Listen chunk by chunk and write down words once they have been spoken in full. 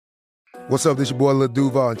What's up, this your boy Lil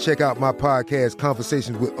Duval, and check out my podcast,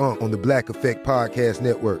 Conversations with Unc, on the Black Effect Podcast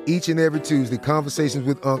Network. Each and every Tuesday, Conversations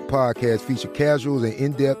with Unc podcast feature casual and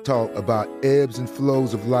in-depth talk about ebbs and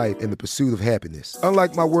flows of life and the pursuit of happiness.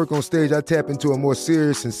 Unlike my work on stage, I tap into a more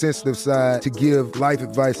serious and sensitive side to give life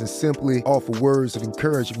advice and simply offer words of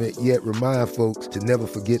encouragement, yet remind folks to never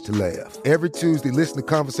forget to laugh. Every Tuesday, listen to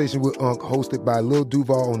Conversation with Unc, hosted by Lil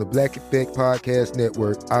Duval on the Black Effect Podcast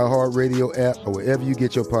Network, iHeartRadio app, or wherever you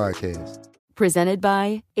get your podcasts. Presented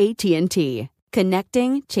by AT&T.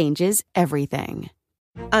 Connecting changes everything.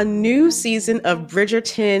 A new season of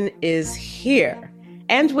Bridgerton is here.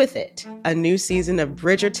 And with it, a new season of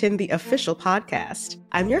Bridgerton, the official podcast.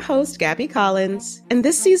 I'm your host, Gabby Collins, and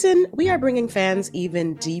this season, we are bringing fans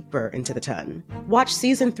even deeper into the ton. Watch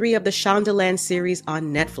season 3 of the Shondaland series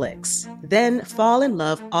on Netflix. Then fall in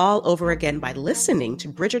love all over again by listening to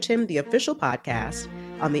Bridgerton, the official podcast,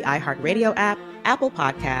 on the iHeartRadio app, Apple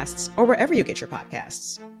Podcasts, or wherever you get your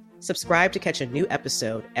podcasts. Subscribe to catch a new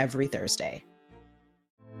episode every Thursday.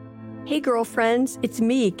 Hey girlfriends, it's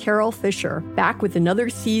me, Carol Fisher, back with another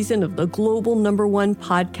season of the global #1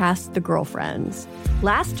 podcast, The Girlfriends.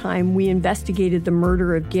 Last time, we investigated the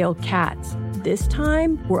murder of Gail Katz. This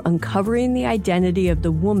time, we're uncovering the identity of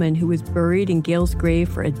the woman who was buried in Gail's grave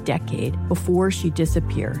for a decade before she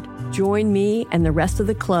disappeared. Join me and the rest of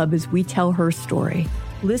the club as we tell her story.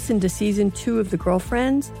 Listen to Season 2 of The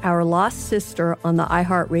Girlfriends, Our Lost Sister on the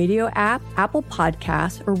iHeartRadio app, Apple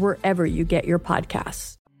Podcasts, or wherever you get your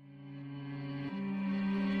podcasts.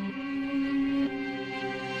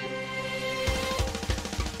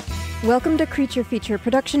 Welcome to Creature Feature,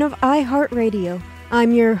 production of iHeartRadio.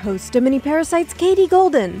 I'm your host of Mini Parasites, Katie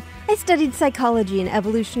Golden. I studied psychology and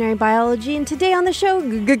evolutionary biology, and today on the show,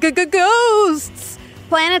 ghosts!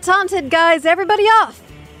 Planet's haunted, guys, everybody off!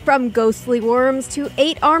 From ghostly worms to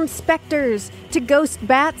 8-armed specters to ghost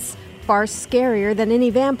bats, far scarier than any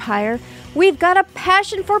vampire, we've got a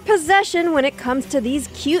passion for possession when it comes to these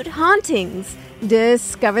cute hauntings.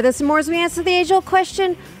 Discover this and more as we answer the age-old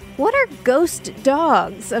question, what are ghost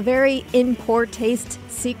dogs? A very in poor taste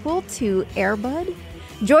sequel to Air Bud?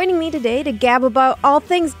 Joining me today to gab about all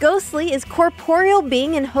things ghostly is corporeal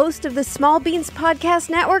being and host of the Small Beans Podcast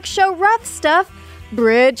Network show Rough Stuff,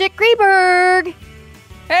 Bridget Greenberg.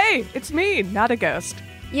 Hey, it's me, not a ghost.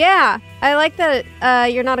 Yeah, I like that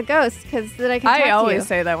you're not a ghost, because then I can talk to you. I always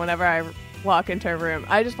say that whenever I walk into a room.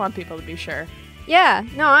 I just want people to be sure. Yeah,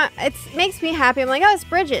 no, it makes me happy. I'm like, oh, it's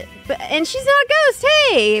Bridget. And she's not a ghost.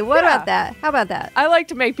 Hey, what about that? How about that? I like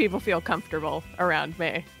to make people feel comfortable around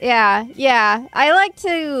me. Yeah. I like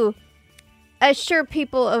to assure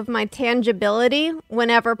people of my tangibility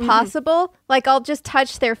whenever possible. Like, I'll just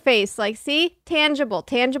touch their face. Like, see? Tangible.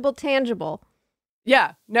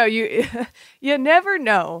 Yeah. No, you never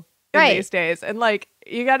know in Right. these days. And, like,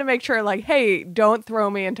 you got to make sure, like, hey, don't throw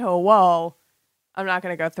me into a wall. I'm not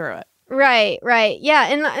going to go through it. Right. Yeah,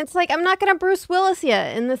 and it's like, I'm not going to Bruce Willis you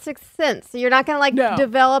in The Sixth Sense. So you're not going to, like,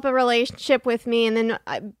 develop a relationship with me and then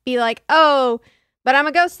be like, oh, but I'm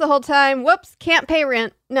a ghost the whole time. Whoops, can't pay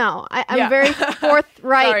rent. No, I'm very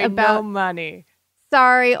forthright Sorry, about... no money.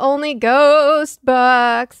 Sorry, only ghost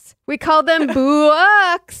bucks. We call them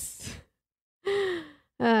bucks.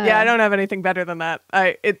 Yeah, I don't have anything better than that.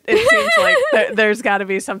 It seems like there's got to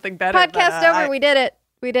be something better. Podcast over. We did it.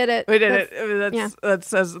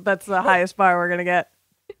 That's the highest bar we're gonna get.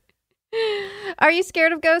 Are you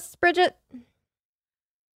scared of ghosts, Bridget?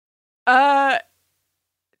 I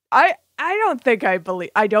don't think I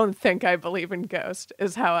believe in ghosts,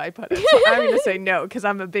 is how I put it. So I'm gonna say no because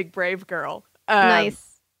I'm a big brave girl.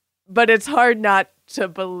 Nice. But it's hard not to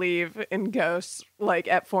believe in ghosts, like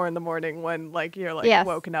at 4 a.m. when like you're like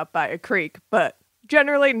woken up by a creak. But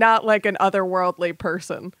generally not like an otherworldly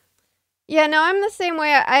person. Yeah, no, I'm the same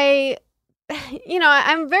way.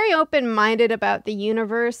 I'm very open-minded about the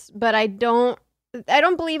universe, but I don't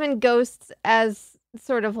believe in ghosts as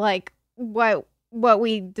sort of like what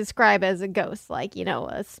we describe as a ghost, like,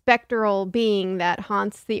 a spectral being that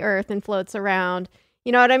haunts the earth and floats around.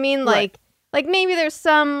 You know what I mean? Right. Like maybe there's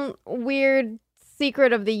some weird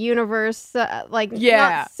secret of the universe,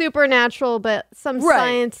 not supernatural, but some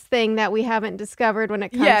science thing that we haven't discovered when it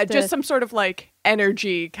comes to... just some sort of like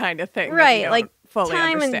energy kind of thing. Right, that we like don't fully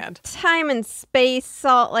understand. Time and space,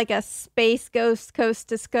 salt, like a space ghost, coast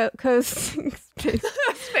to coast. Space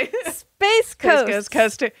coast.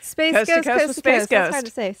 Coast to Coast. That's hard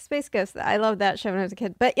to say. Space ghost. I loved that show when I was a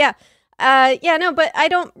kid. But but I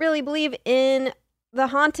don't really believe in the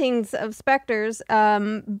hauntings of specters,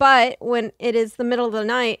 but when it is the middle of the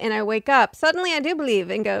night and I wake up, suddenly I do believe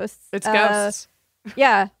in ghosts. It's ghosts.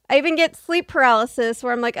 Yeah, I even get sleep paralysis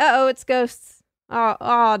where I'm like, it's ghosts.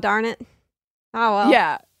 Oh, darn it. Oh,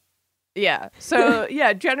 well. Yeah. So,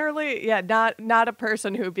 generally, not a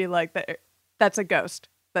person who'd be like, that's a ghost.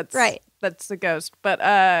 That's right. That's a ghost. But,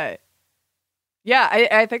 I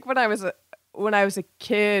think when I was a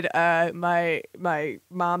kid, my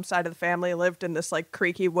mom's side of the family lived in this, like,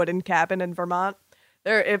 creaky wooden cabin in Vermont.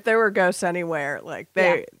 If there were ghosts anywhere, like,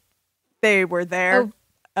 they were there.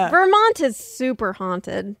 Oh, Vermont is super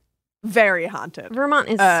haunted. Very haunted. Vermont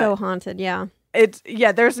is so haunted, yeah.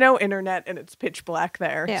 There's no internet and it's pitch black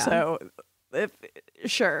there. Yeah. So if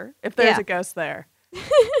there's a ghost there,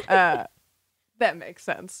 that makes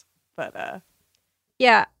sense. But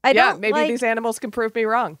maybe these animals can prove me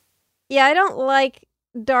wrong. Yeah, I don't like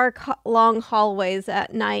dark, long hallways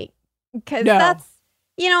at night because that's,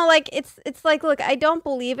 like it's like, look, I don't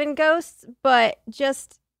believe in ghosts, but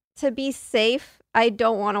just to be safe, I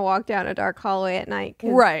don't want to walk down a dark hallway at night.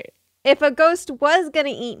 Right. If a ghost was going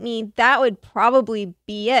to eat me, that would probably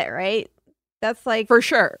be it, right? That's like... For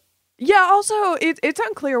sure. Yeah, also, it's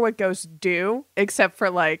unclear what ghosts do, except for,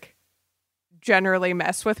 like, generally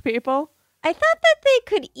mess with people. I thought that they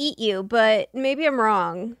could eat you, but maybe I'm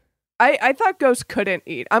wrong. I thought ghosts couldn't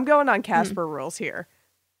eat. I'm going on Casper rules here.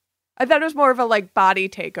 I thought it was more of a, like, body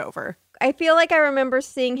takeover. I feel like I remember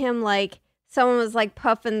seeing him, like, someone was, like,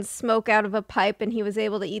 puffing smoke out of a pipe, and he was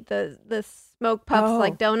able to eat the smoke puffs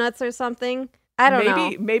like donuts or something. I don't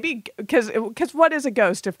know. Maybe because what is a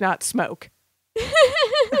ghost if not smoke?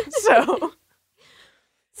 So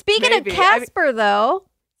speaking of Casper, though.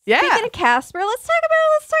 Yeah. Speaking of Casper, let's talk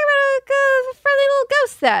about a friendly little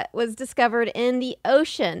ghost that was discovered in the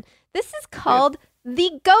ocean. This is called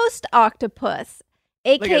the ghost octopus,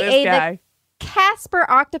 aka the Casper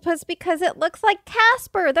octopus, because it looks like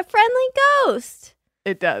Casper, the friendly ghost.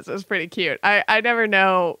 It does. It's pretty cute. I never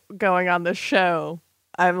know going on the show.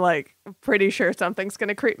 I'm like pretty sure something's going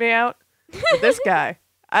to creep me out. But this guy,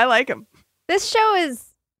 I like him. This show is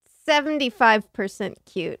 75%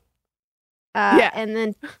 cute. And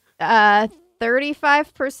then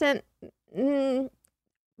 35%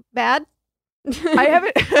 bad.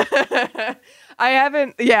 I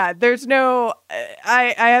haven't. Yeah, there's no.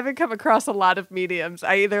 I haven't come across a lot of mediums.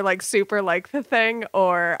 I either like super like the thing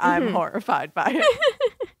or I'm horrified by it.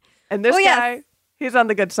 And this guy, he's on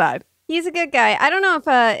the good side. He's a good guy. I don't know if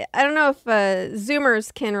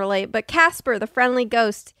Zoomers can relate, but Casper, the friendly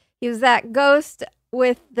ghost, he was that ghost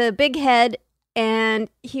with the big head, and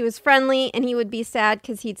he was friendly, and he would be sad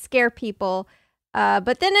because he'd scare people.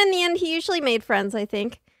 But then in the end, he usually made friends, I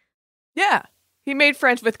think. Yeah. He made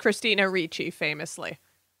friends with Christina Ricci, famously.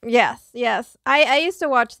 Yes. I used to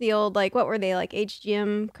watch the old, like, what were they, like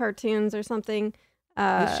HGM cartoons or something?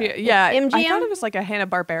 MGM? I thought it was like a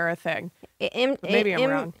Hanna-Barbera thing. Maybe I'm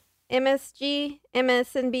wrong. MSG?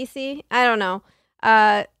 MSNBC? I don't know.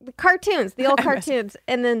 The cartoons, the old cartoons.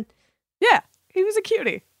 And then... Yeah, he was a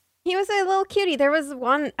cutie. He was a little cutie. There was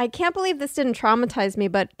one, I can't believe this didn't traumatize me,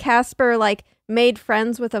 but Casper, like, made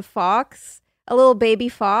friends with a fox, a little baby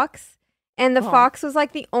fox. And the fox was,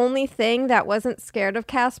 like, the only thing that wasn't scared of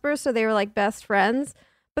Casper, so they were, like, best friends.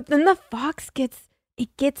 But then the fox gets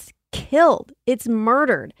killed. It's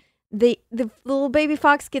murdered. The little baby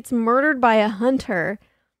fox gets murdered by a hunter.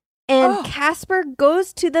 And Casper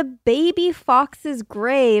goes to the baby fox's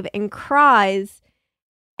grave and cries.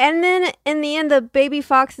 And then, in the end, the baby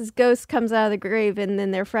fox's ghost comes out of the grave, and then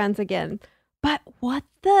they're friends again. But what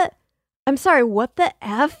the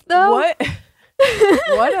F, though?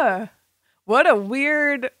 What a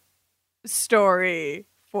weird story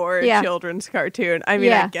for a children's cartoon. I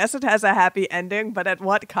mean, I guess it has a happy ending, but at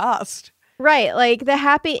what cost? Right, like the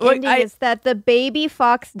happy ending is that the baby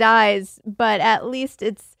fox dies, but at least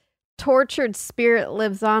its tortured spirit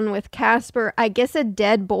lives on with Casper. I guess a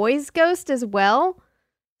dead boy's ghost as well.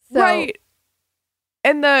 So, right.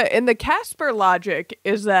 And the Casper logic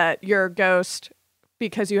is that you're a ghost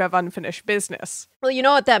because you have unfinished business. Well, you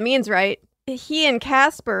know what that means, right? He and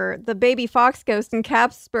Casper, the baby fox ghost and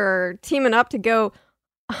Casper, teaming up to go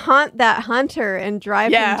hunt that hunter and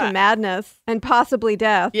drive him to madness and possibly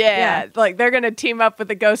death. Yeah, like they're going to team up with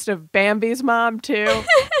the ghost of Bambi's mom, too.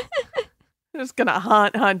 Just going to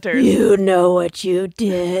hunt hunters. You know what you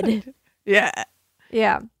did. Yeah.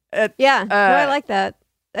 No, I like that.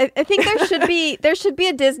 I think there should be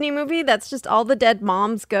a Disney movie that's just all the dead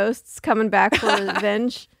moms' ghosts coming back for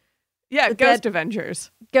revenge. Yeah, Ghost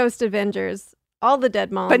Avengers. Ghost Avengers. All the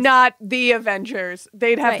dead moms. But not the Avengers.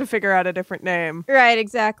 They'd have to figure out a different name. Right,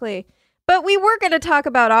 exactly. But we were going to talk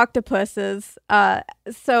about octopuses,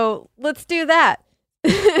 so let's do that.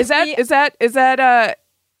 Is that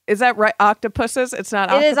right? Octopuses? It's not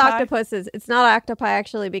octopi? It is octopuses. It's not octopi,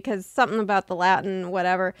 actually, because something about the Latin,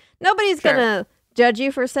 whatever. Nobody's going to judge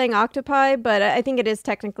you for saying octopi, but I think it is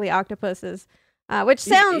technically octopuses, which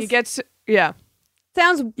sounds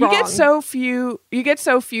sounds wrong. You get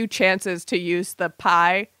so few chances to use the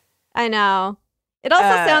pie. I know. It also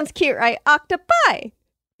sounds cute, right? Octopi.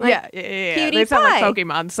 Yeah. They sound like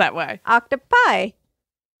Pokemons that way. Octopi.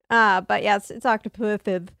 But yeah, it's octopus.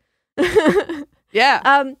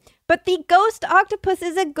 Yeah. But the ghost octopus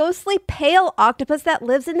is a ghostly pale octopus that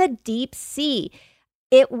lives in the deep sea.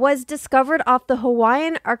 It was discovered off the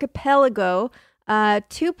Hawaiian archipelago,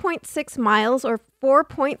 2.6 miles or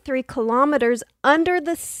 4.3 kilometers under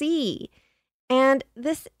the sea. And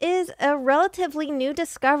this is a relatively new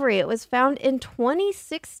discovery. It was found in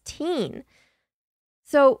 2016.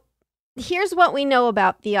 So here's what we know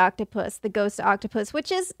about the octopus, the ghost octopus,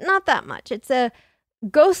 which is not that much. It's a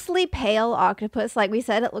ghostly pale octopus. Like we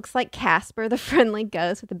said, it looks like Casper, the friendly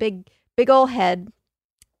ghost with a big old head.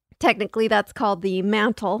 Technically, that's called the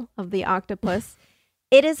mantle of the octopus.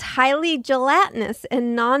 It is highly gelatinous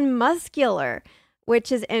and non-muscular,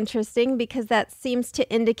 which is interesting because that seems to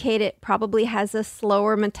indicate it probably has a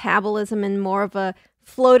slower metabolism and more of a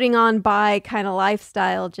floating on by kind of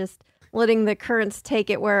lifestyle, just letting the currents take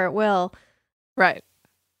it where it will. Right.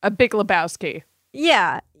 A Big Lebowski.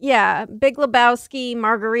 Yeah. Big Lebowski,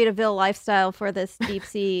 Margaritaville lifestyle for this deep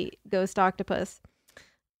sea ghost octopus.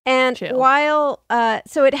 And while,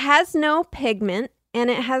 so it has no pigment and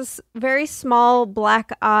it has very small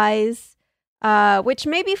black eyes, which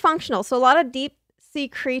may be functional. So a lot of deep sea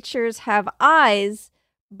creatures have eyes,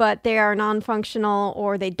 but they are non-functional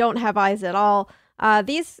or they don't have eyes at all.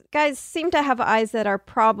 These guys seem to have eyes that are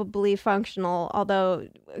probably functional, although,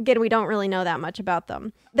 again, we don't really know that much about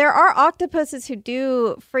them. There are octopuses who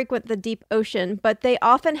do frequent the deep ocean, but they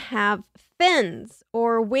often have fins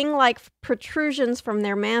or wing-like protrusions from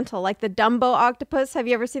their mantle, like the Dumbo octopus. Have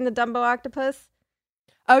you ever seen the Dumbo octopus?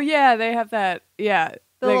 Oh, yeah, they have that. Yeah,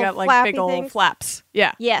 they got like big old flaps.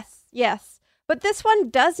 Yeah. Yes. But this one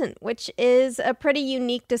doesn't, which is a pretty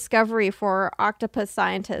unique discovery for octopus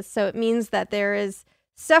scientists. So it means that there is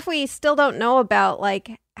stuff we still don't know about,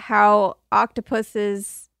 like how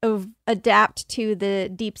octopuses adapt to the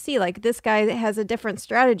deep sea. Like this guy has a different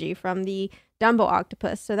strategy from the Dumbo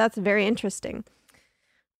octopus. So that's very interesting.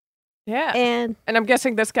 Yeah. And I'm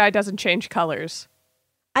guessing this guy doesn't change colors.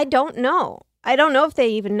 I don't know. I don't know if they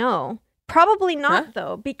even know. Probably not,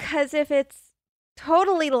 though, because if it's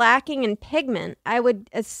totally lacking in pigment, I would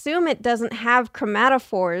assume it doesn't have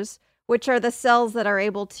chromatophores, which are the cells that are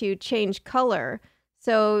able to change color.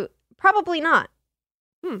 So probably not.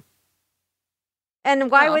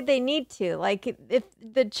 And why would they need to? Like, if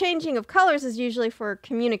the changing of colors is usually for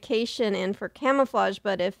communication and for camouflage,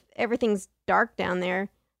 but if everything's dark down there,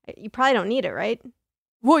 you probably don't need it, right?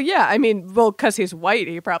 Well, yeah. I mean, because he's white,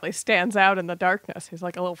 he probably stands out in the darkness. He's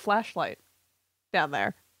like a little flashlight down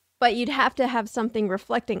there. But you'd have to have something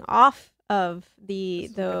reflecting off of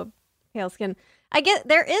the pale skin. I get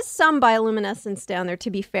there is some bioluminescence down there,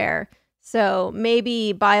 to be fair. So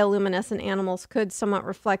maybe bioluminescent animals could somewhat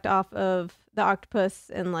reflect off of the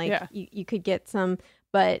octopus, and you could get some.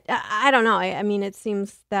 But I don't know. I mean, it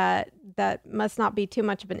seems that must not be too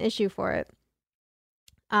much of an issue for it.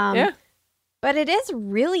 But it is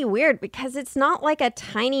really weird because it's not like a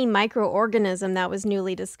tiny microorganism that was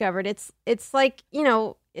newly discovered. It's like,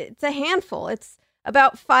 it's a handful. It's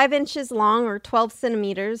about 5 inches long or 12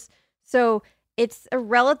 centimeters. So it's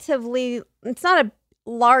it's not a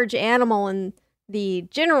large animal in the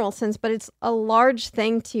general sense, but it's a large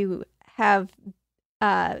thing to have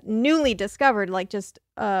newly discovered, like just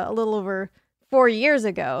a little over 4 years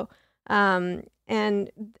ago.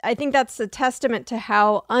 And I think that's a testament to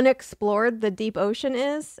how unexplored the deep ocean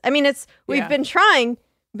is. I mean, we've been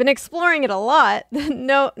exploring it a lot. I'm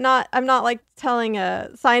not like telling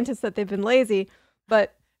scientists that they've been lazy,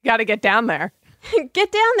 but got to get down there.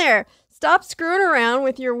 Get down there. Stop screwing around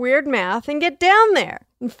with your weird math and get down there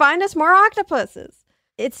and find us more octopuses.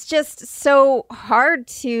 It's just so hard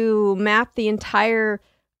to map the entire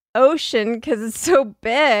ocean because it's so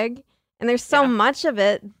big and there's so much of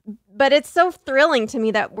it. But it's so thrilling to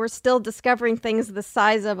me that we're still discovering things the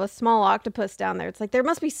size of a small octopus down there. It's like there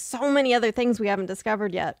must be so many other things we haven't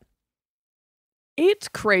discovered yet. It's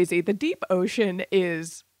crazy. The deep ocean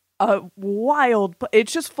is a wild...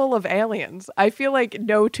 It's just full of aliens. I feel like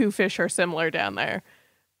no two fish are similar down there.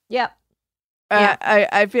 Yep.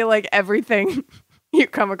 I feel like everything you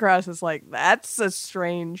come across is like, that's a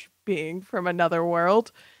strange being from another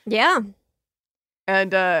world. Yeah.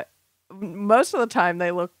 And most of the time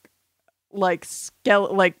they look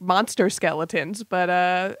like monster skeletons, but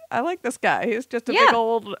I like this guy. He's just a big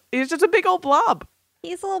old blob.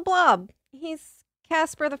 He's a little blob. He's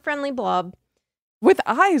Casper the friendly blob. with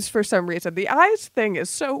eyes for some reason. The eyes thing is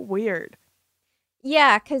so weird.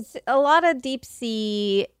 Yeah, because a lot of deep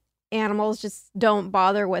sea animals just don't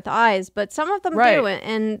bother with eyes, but some of them do,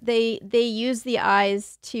 and they use the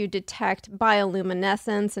eyes to detect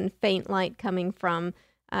bioluminescence and faint light coming from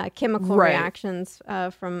chemical reactions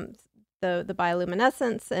from the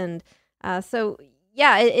bioluminescence, and so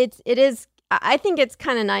yeah, it is. I think it's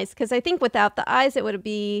kind of nice because I think without the eyes it would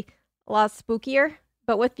be a lot spookier,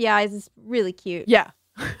 but with the eyes it's really cute. Yeah.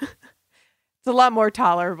 It's a lot more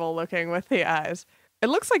tolerable looking with the eyes. It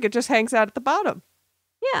looks like it just hangs out at the bottom.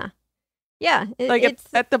 Yeah. Yeah.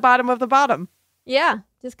 It's at the bottom of the bottom. Yeah.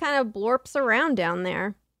 Just kind of blorps around down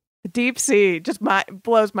there. The deep sea just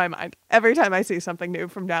blows my mind every time I see something new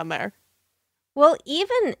from down there. Well,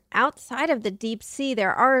 even outside of the deep sea,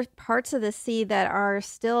 there are parts of the sea that are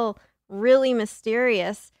still really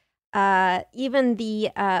mysterious. Even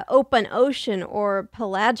the open ocean or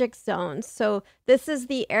pelagic zones. So this is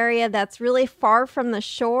the area that's really far from the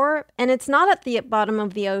shore, and it's not at the bottom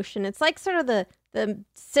of the ocean. It's like sort of the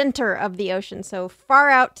center of the ocean, so far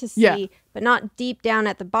out to sea, but not deep down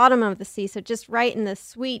at the bottom of the sea, so just right in the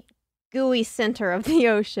sweet, gooey center of the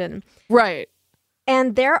ocean. Right.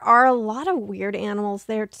 And there are a lot of weird animals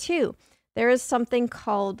there, too. There is something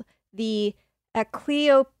called the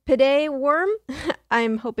Ecleopidae worm.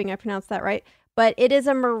 I'm hoping I pronounced that right. But it is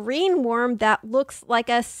a marine worm that looks like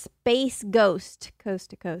a space ghost,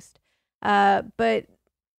 coast to coast. But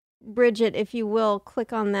Bridget, if you will,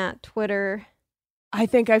 click on that Twitter. I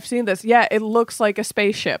think I've seen this. Yeah, it looks like a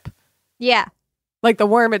spaceship. Yeah. Like the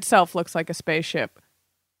worm itself looks like a spaceship.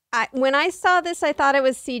 When I saw this, I thought it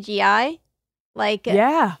was CGI. Like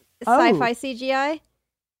sci-fi CGI.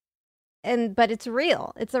 But it's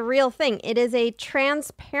real. It's a real thing. It is a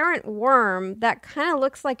transparent worm that kind of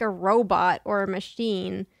looks like a robot or a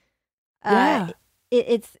machine.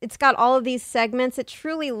 It's got all of these segments. It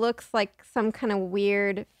truly looks like some kind of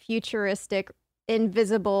weird, futuristic,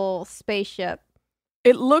 invisible spaceship.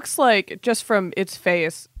 It looks like, just from its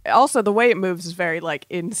face, also the way it moves is very like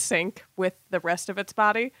in sync with the rest of its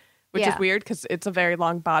body, which is weird because it's a very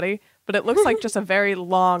long body, but it looks like just a very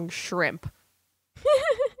long shrimp.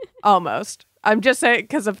 Almost. I'm just saying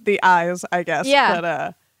because of the eyes, I guess.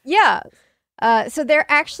 Yeah. So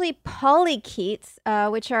they're actually polychaetes,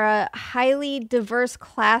 which are a highly diverse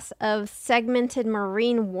class of segmented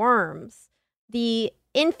marine worms. The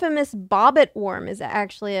infamous bobbit worm is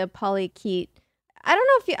actually a polychaete. I don't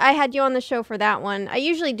know if I had you on the show for that one. I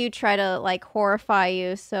usually do try to like horrify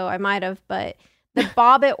you, so I might have, but the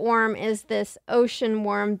bobbit worm is this ocean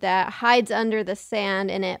worm that hides under the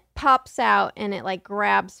sand, and it pops out and it like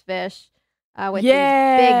grabs fish with these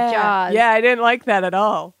big jaws. Yeah, I didn't like that at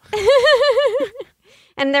all.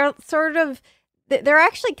 And they're they're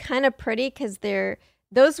actually kind of pretty because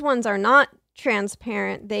those ones are not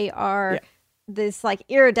transparent. They are this like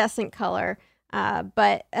iridescent color.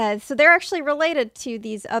 So they're actually related to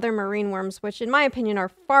these other marine worms, which in my opinion are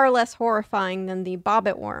far less horrifying than the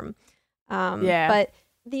bobbit worm. But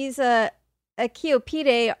these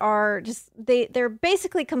Echiopidae are just, they're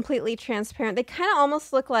basically completely transparent. They kind of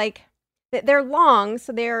almost look like, they're long,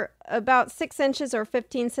 so they're about 6 inches or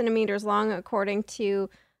 15 centimeters long, according to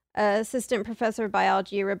Assistant Professor of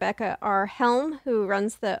Biology Rebecca R. Helm, who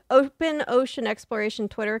runs the Open Ocean Exploration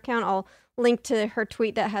Twitter account. I'll link to her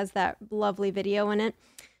tweet that has that lovely video in it.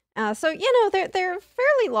 So they're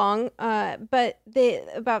fairly long, but they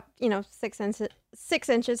about 6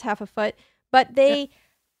 inches, half a foot. But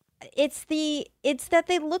it's that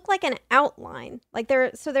they look like an outline. Like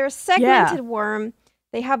they're a segmented worm.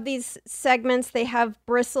 They have these segments. They have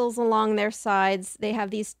bristles along their sides. They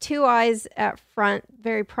have these 2 eyes at front,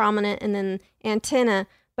 very prominent, and then antenna.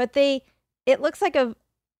 But it looks like a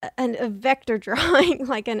vector drawing,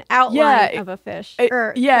 like an outline of a fish. It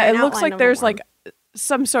looks like there's like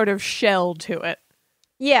some sort of shell to it.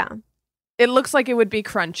 Yeah. It looks like it would be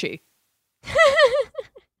crunchy.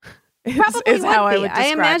 Probably is how I would describe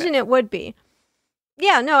I imagine it would be.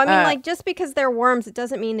 Yeah, no, I mean, like, just because they're worms, it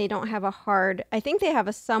doesn't mean they don't have I think they have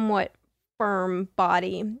a somewhat firm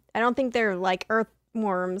body. I don't think they're like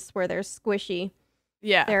earthworms where they're squishy.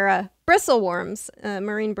 Yeah. They're bristle worms,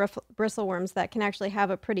 marine bristle worms that can actually have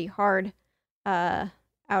a pretty hard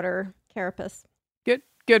outer carapace.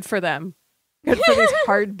 Good for them. Good for these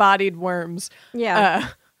hard-bodied worms. Yeah.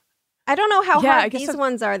 I don't know how hard these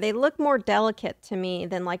ones are. They look more delicate to me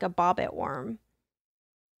than like a bobbit worm.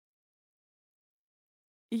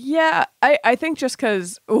 Yeah, I think just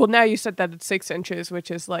because, well, now you said that it's 6 inches, which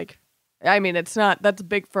is like, I mean, it's not, that's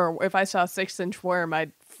big for, if I saw a 6-inch worm,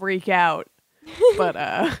 I'd freak out. But,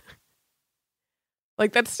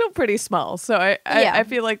 like, that's still pretty small. So I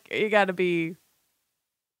feel like you gotta be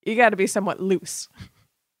you got to be somewhat loose.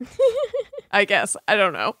 I guess. I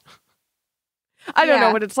don't know. I don't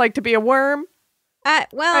know what it's like to be a worm.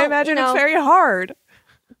 Well, I imagine it's very hard.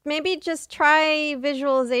 Maybe just try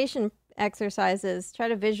visualization exercises. Try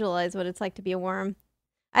to visualize what it's like to be a worm.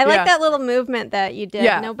 I like that little movement that you did.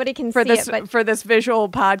 Yeah. Nobody can see it. But for this visual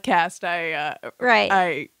podcast,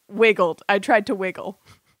 I wiggled. I tried to wiggle.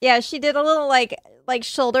 Yeah, she did a little like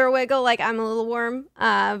shoulder wiggle, like I'm a little worm.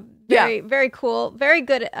 Very cool. Very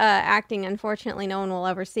good acting. Unfortunately, no one will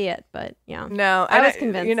ever see it, but yeah. No, I was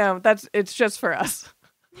convinced. It's just for us.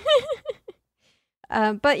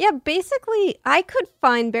 But yeah, basically, I could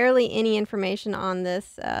find barely any information on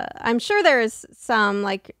this. I'm sure there's some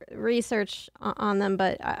like research on them,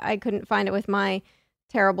 but I couldn't find it with my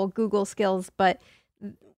terrible Google skills. But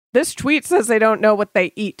this tweet says they don't know what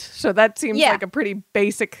they eat, so that seems like a pretty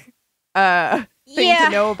basic thing to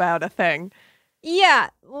know about a thing. Yeah,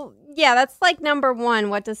 well, yeah, that's like number one.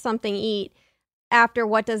 What does something eat? After,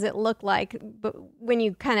 what does it look like? But when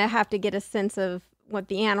you kind of have to get a sense of what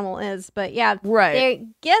the animal is. But yeah, they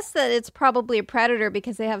guess that it's probably a predator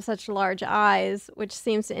because they have such large eyes, which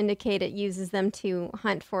seems to indicate it uses them to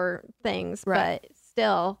hunt for things. Right. But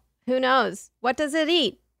still, who knows? What does it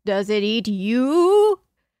eat? Does it eat you?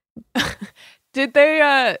 Did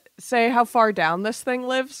they say how far down this thing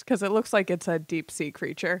lives? Because it looks like it's a deep sea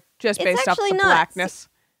creature, just based off the blackness.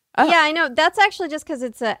 Oh. Yeah, I know. That's actually just because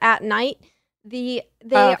it's at night. The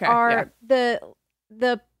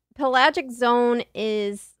pelagic zone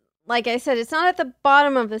is, like I said, it's not at the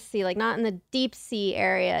bottom of the sea, like not in the deep sea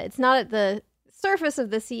area. It's not at the surface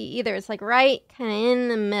of the sea either. It's like right kind of in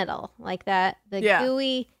the middle, like that, the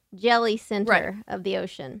gooey jelly center of the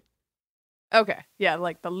ocean. Okay. Yeah,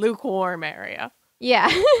 like the lukewarm area.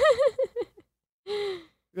 Yeah.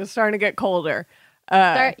 It's starting to get colder.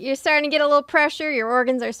 You're starting to get a little pressure. Your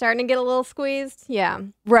organs are starting to get a little squeezed. Yeah.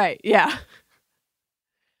 Right. Yeah.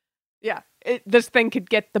 Yeah. This thing could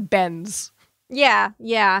get the bends. Yeah.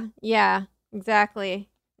 Exactly.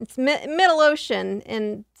 It's middle ocean,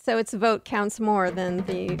 and so its vote counts more than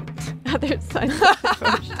the other side of the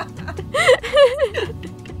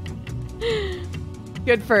ocean.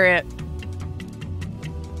 Good for it.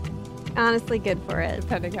 Honestly, good for it.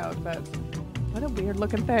 Depending how it votes. What a weird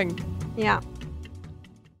looking thing. Yeah.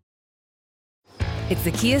 It's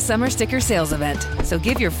the Kia Summer Sticker Sales Event, so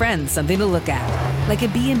give your friends something to look at. Like a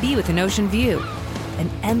B&B with an ocean view, an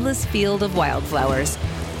endless field of wildflowers,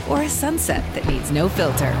 or a sunset that needs no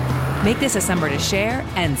filter. Make this a summer to share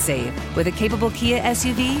and save with a capable Kia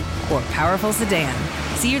SUV or powerful sedan.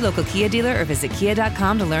 See your local Kia dealer or visit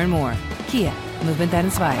kia.com to learn more. Kia, movement that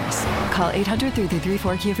inspires. Call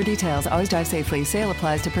 800-3334-KIA for details. Always drive safely. Sale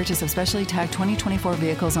applies to purchase of specially tagged 2024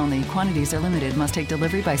 vehicles only. Quantities are limited. Must take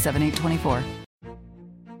delivery by 7/8/24.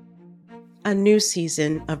 A new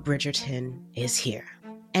season of Bridgerton is here.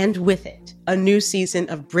 And with it, a new season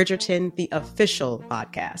of Bridgerton, the official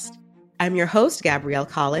podcast. I'm your host, Gabrielle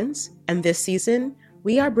Collins, and this season,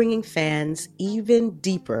 we are bringing fans even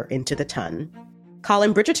deeper into the ton.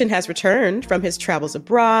 Colin Bridgerton has returned from his travels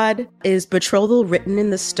abroad. Is betrothal written in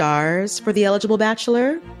the stars for the eligible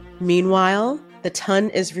bachelor? Meanwhile, the ton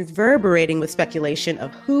is reverberating with speculation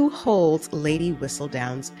of who holds Lady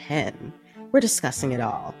Whistledown's pen. We're discussing it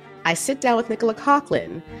all. I sit down with Nicola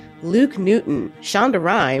Coughlan, Luke Newton, Shonda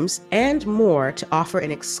Rhimes, and more to offer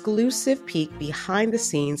an exclusive peek behind the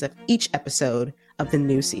scenes of each episode of the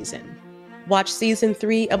new season. Watch season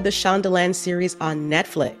 3 of the Shondaland series on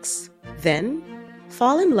Netflix. Then,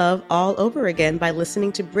 fall in love all over again by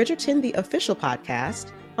listening to Bridgerton, the official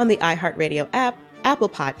podcast, on the iHeartRadio app, Apple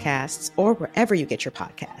Podcasts, or wherever you get your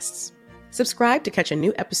podcasts. Subscribe to catch a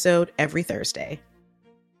new episode every Thursday.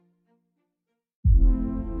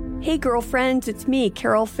 Hey girlfriends, it's me,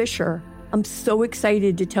 Carol Fisher. I'm so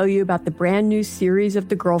excited to tell you about the brand new series of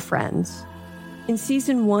The Girlfriends. In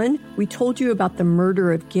season 1, we told you about the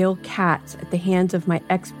murder of Gail Katz at the hands of my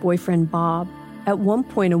ex-boyfriend Bob. At one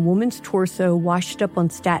point, a woman's torso washed up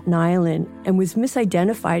on Staten Island and was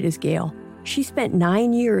misidentified as Gail. She spent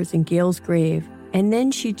 9 years in Gail's grave, and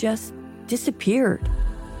then she just disappeared.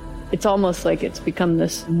 It's almost like it's become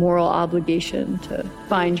this moral obligation to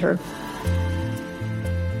find her.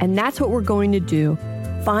 And that's what we're going to do.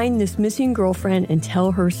 Find this missing girlfriend and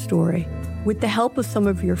tell her story. With the help of some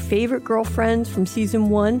of your favorite girlfriends from season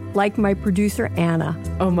 1, like my producer, Anna.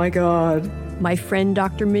 Oh my God. My friend,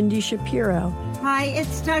 Dr. Mindy Shapiro. Hi,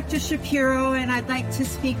 it's Dr. Shapiro, and I'd like to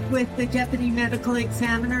speak with the Deputy Medical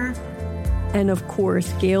Examiner. And of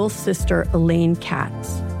course, Gail's sister, Elaine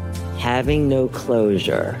Katz. Having no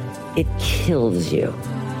closure, it kills you.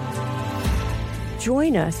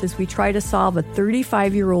 Join us as we try to solve a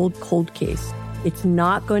 35-year-old cold case. It's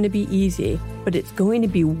not going to be easy, but it's going to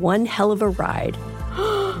be one hell of a ride.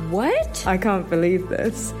 What? I can't believe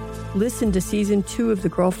this. Listen to Season 2 of The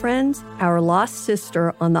Girlfriends, Our Lost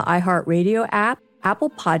Sister on the iHeartRadio app, Apple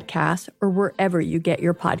Podcasts, or wherever you get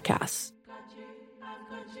your podcasts.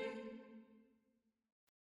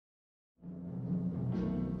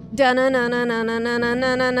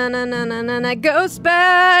 Ghost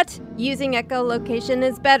Bat! Using echolocation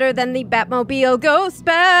is better than the Batmobile. Ghost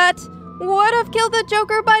Bat! Would have killed the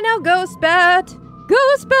Joker by now. Ghost Bat!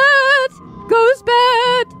 Ghost Bat! Ghost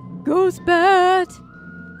Bat! Ghost Bat!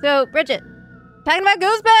 So, Bridget, talking about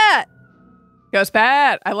Ghost Bat! Ghost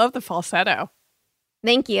Bat! I love the falsetto.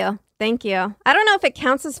 Thank you. Thank you. I don't know if it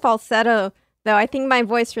counts as falsetto, though. I think my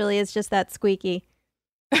voice really is just that squeaky.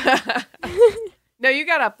 No, you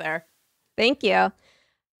got up there. Thank you.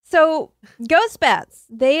 So, ghost bats,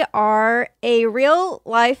 they are a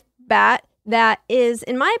real-life bat that is,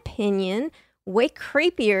 in my opinion, way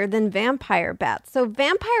creepier than vampire bats. So,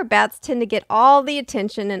 vampire bats tend to get all the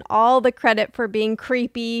attention and all the credit for being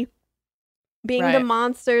creepy, being the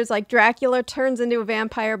monsters, like Dracula turns into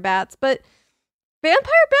vampire bats, but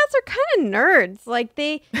vampire bats are kind of nerds. Like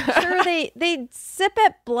they sip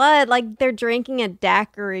at blood like they're drinking a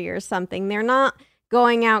daiquiri or something. They're not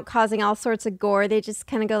going out causing all sorts of gore. They just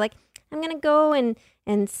kind of go like, I'm gonna go and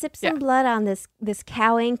sip some blood on this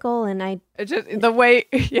cow ankle, and the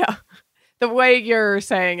way you're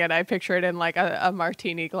saying it, I picture it in like a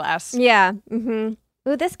martini glass. Yeah. Mm-hmm.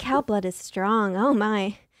 Ooh, this cow blood is strong. Oh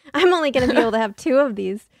my! I'm only gonna be able to have 2 of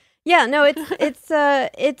these. Yeah. No, it's.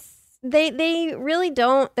 They really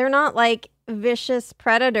don't. They're not like vicious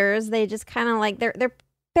predators. They just kind of like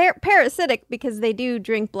they're parasitic because they do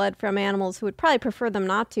drink blood from animals who would probably prefer them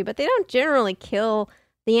not to, but they don't generally kill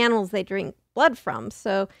the animals they drink blood from.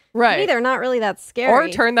 So maybe they're not really that scary. Or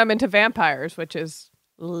turn them into vampires, which is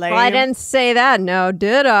lame. Well, I didn't say that. No,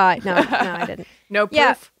 did I? No, I didn't. No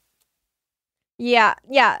proof. Yeah.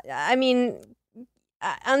 I mean,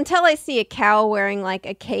 until I see a cow wearing like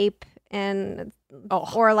a cape and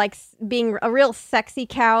or like being a real sexy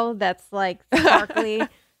cow that's like sparkly,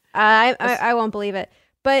 I won't believe it.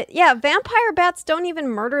 But yeah, vampire bats don't even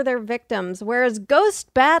murder their victims, whereas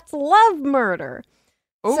ghost bats love murder.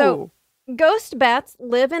 Ooh. So ghost bats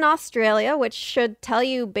live in Australia, which should tell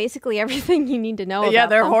you basically everything you need to know about Yeah,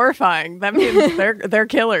 they're them. horrifying. That means they're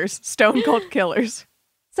killers, stone cold killers.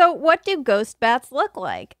 So what do ghost bats look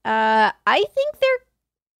like? I think they're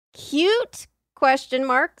cute, ?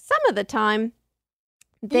 Some of the time.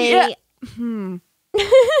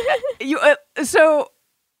 So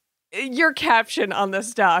your caption on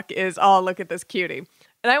this doc is, "Oh, look at this cutie."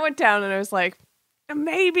 And I went down and I was like,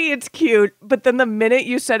 maybe it's cute. But then the minute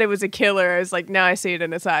you said it was a killer, I was like, no, I see it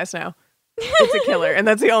in its eyes now. It's a killer. And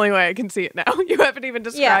that's the only way I can see it now. You haven't even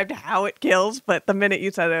described how it kills. But the minute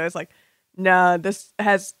you said it, I was like, no, this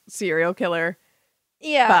has serial killer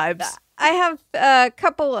vibes. I have a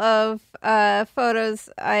couple of photos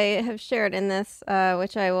I have shared in this,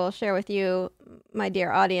 which I will share with you, my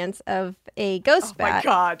dear audience, of a ghost bat. Oh my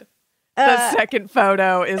God. The second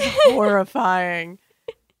photo is horrifying.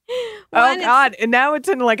 Oh God. And now it's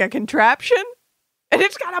in like a contraption and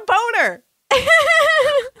it's got a boner.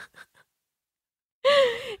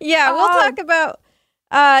 Yeah, we'll talk about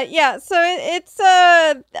so it's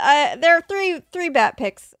there are three bat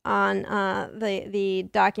pics on the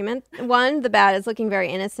document. One, the bat is looking very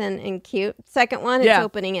innocent and cute. Second one, it's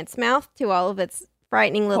opening its mouth to all of its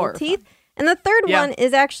frightening little teeth. And the third one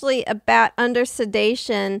is actually a bat under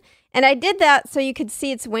sedation. And I did that so you could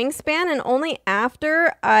see its wingspan, and only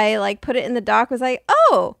after I like put it in the doc was like,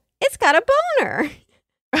 oh, it's got a boner.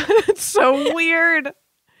 It's so weird.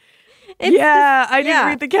 I didn't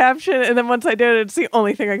read the caption, and then once I did, it's the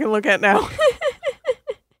only thing I can look at now.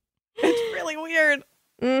 It's really weird.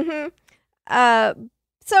 Mm-hmm.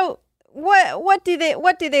 So what do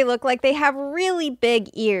they look like? They have really big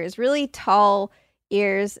ears, really tall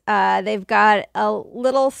ears. They've got a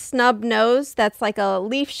little snub nose that's like a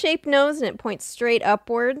leaf-shaped nose, and it points straight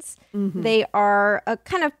upwards. Mm-hmm. They are a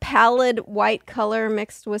kind of pallid white color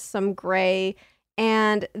mixed with some gray,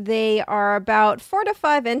 and they are about 4 to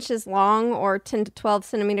 5 inches long, or 10 to 12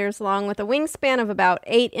 centimeters long, with a wingspan of about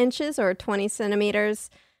 8 inches or 20 centimeters.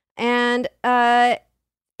 And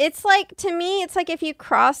it's like, to me, it's like if you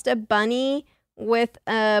crossed a bunny with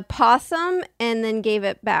a possum and then gave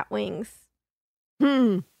it bat wings.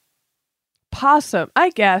 Possum,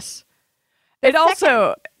 I guess. In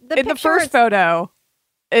the first photo,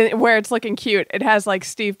 where it's looking cute, it has like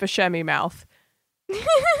Steve Buscemi mouth.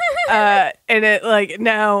 And it like,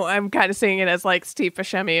 now I'm kind of seeing it as like Steve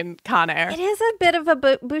Buscemi and Con Air. It is a bit of a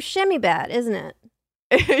Buscemi bat, isn't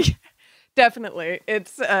it? Definitely.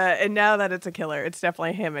 It's and now that it's a killer, it's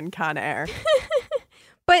definitely him and Con Air.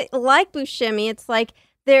 But like Buscemi, it's like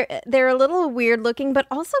they're a little weird looking, but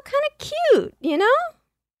also kind of cute, you know?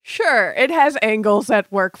 Sure, it has angles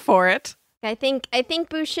that work for it. I think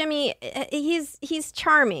Buscemi, he's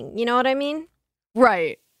charming. You know what I mean?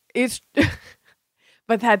 Right. It's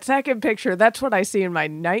but that second picture, that's what I see in my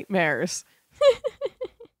nightmares.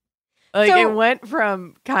 Like So- it went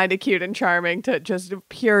from kind of cute and charming to just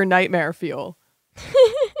pure nightmare fuel.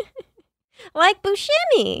 Like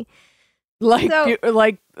Buscemi. Like So-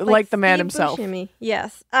 like the man Steve himself. Buscemi.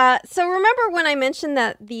 Yes. So remember when I mentioned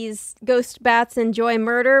that these ghost bats enjoy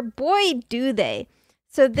murder? Boy, do they.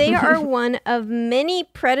 So they are one of many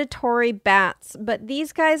predatory bats, but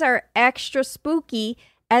these guys are extra spooky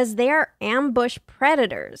as they are ambush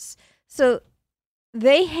predators. So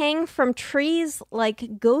they hang from trees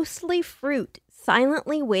like ghostly fruit,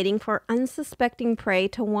 silently waiting for unsuspecting prey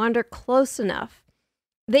to wander close enough.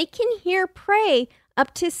 They can hear prey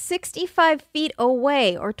up to 65 feet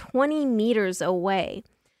away or 20 meters away.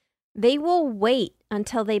 They will wait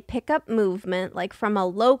until they pick up movement, like from a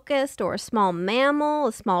locust or a small mammal,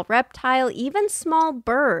 a small reptile, even small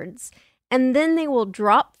birds, and then they will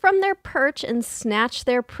drop from their perch and snatch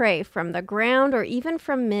their prey from the ground or even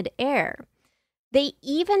from midair. They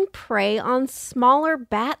even prey on smaller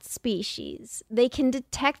bat species. They can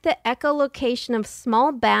detect the echolocation of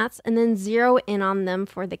small bats and then zero in on them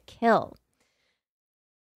for the kill.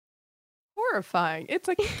 Horrifying. It's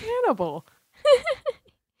a cannibal.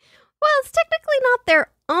 Well, it's technically not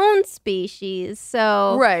their own species,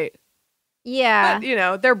 so... Right. Yeah. But, you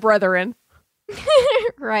know, they're brethren.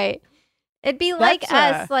 Right. It'd be like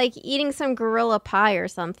That's, us, like, eating some gorilla pie or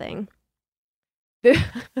something.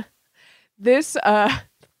 This,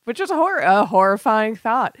 which is a horrifying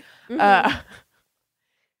thought. Mhm.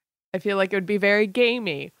 I feel like it would be very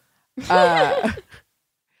gamey.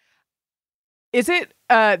 Is it,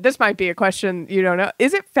 this might be a question you don't know.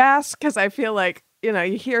 Is it fast? Because I feel like, you know,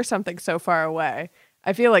 you hear something so far away.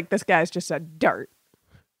 I feel like this guy's just a dart.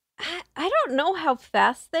 I don't know how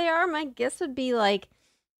fast they are. My guess would be like,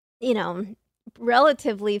 you know,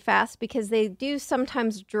 relatively fast because they do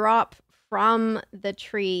sometimes drop from the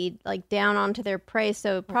tree like down onto their prey.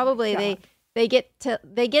 So probably they get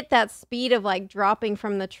that speed of like dropping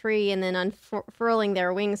from the tree and then unfurling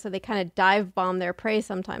their wings. So they kind of dive bomb their prey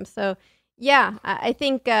sometimes. So yeah, I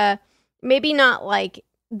think maybe not like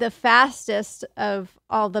the fastest of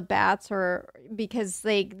all the bats, or because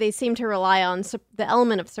they seem to rely on the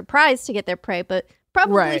element of surprise to get their prey, but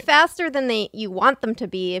probably faster than you want them to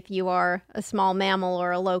be if you are a small mammal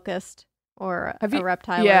or a locust or a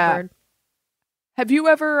reptile or a bird. Have you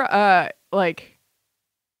ever like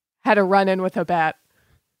had a run-in with a bat?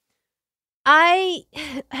 I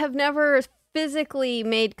have never physically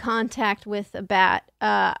made contact with a bat,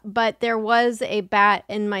 but there was a bat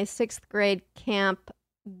in my 6th grade camp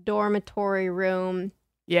dormitory room.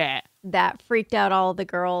 Yeah. That freaked out all the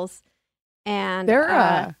girls. And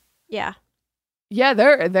they're yeah. Yeah,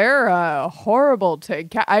 they're horrible to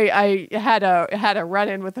I had a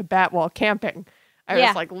run-in with a bat while camping. I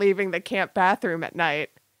was like leaving the camp bathroom at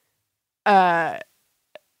night.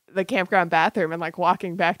 The campground bathroom and like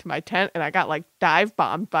walking back to my tent, and I got like dive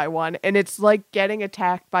bombed by one, and it's like getting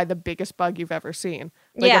attacked by the biggest bug you've ever seen.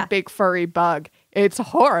 Like a big furry bug. It's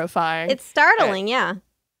horrifying. It's startling, yeah.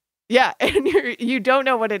 Yeah, and you don't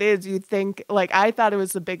know what it is. You think, like, I thought it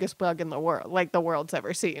was the biggest bug in the world, like the world's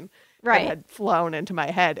ever seen. Right. It had flown into my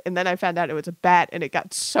head, and then I found out it was a bat, and it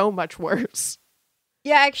got so much worse.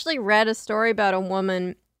 Yeah, I actually read a story about a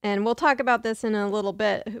woman, and we'll talk about this in a little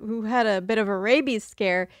bit, who had a bit of a rabies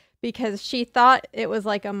scare because she thought it was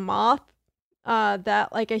like a moth,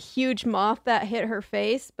 that like a huge moth that hit her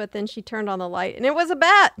face, but then she turned on the light, and it was a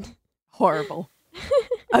bat. Horrible.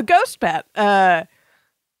 A ghost bat.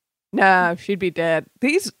 No, she'd be dead.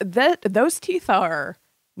 Those teeth are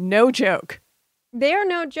no joke. They are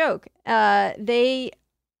no joke. They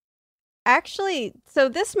actually, so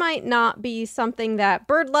this might not be something that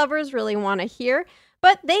bird lovers really want to hear,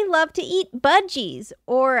 but they love to eat budgies,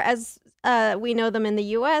 or as we know them in the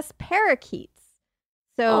U.S., parakeets.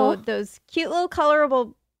 So those cute little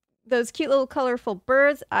colorful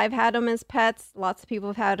birds, I've had them as pets. Lots of people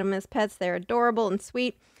have had them as pets. They're adorable and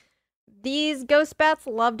sweet. These ghost bats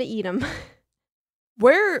love to eat them.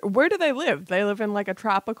 Where do they live? They live in like a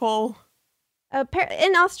tropical...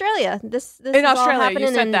 in Australia. This in is Australia, all happening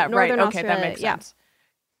you said in that, right. northern Okay, Australia. that makes sense.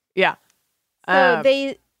 Yeah. So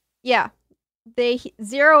they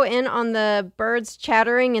zero in on the birds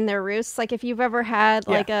chattering in their roosts. Like if you've ever had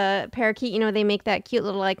like a parakeet, you know, they make that cute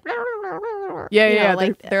little like... Yeah,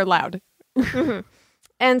 like, they're loud. Mm-hmm.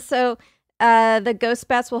 And so the ghost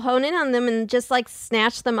bats will hone in on them and just like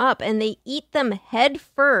snatch them up, and they eat them head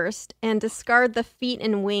first and discard the feet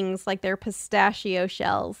and wings like they're pistachio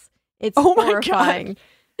shells. It's horrifying.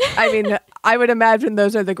 I mean, I would imagine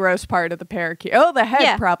those are the gross part of the parakeet. Oh, the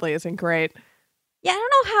head probably isn't great. Yeah, I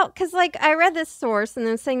don't know how, because like I read this source and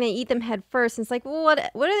they're saying they eat them head first. And it's like, well,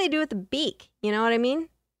 what do they do with the beak? You know what I mean?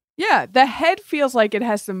 Yeah, the head feels like it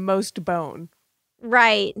has the most bone.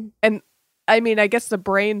 Right. And I mean, I guess the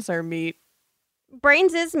brains are meat.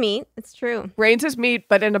 Brains is meat. It's true. Brains is meat,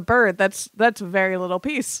 but in a bird, that's a very little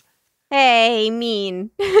piece. Hey, mean.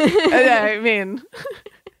 I mean...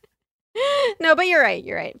 No, but you're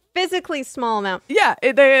right. Physically small amount. Yeah,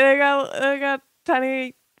 they got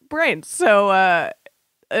tiny brains. So I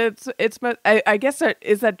guess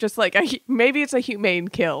is that just like maybe it's a humane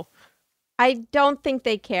kill. I don't think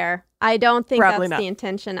they care. I don't think Probably that's not. the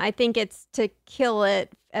intention. I think it's to kill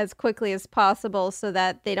it as quickly as possible so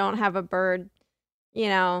that they don't have a bird,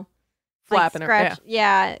 flapping scratch.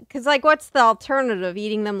 Yeah, because like, what's the alternative?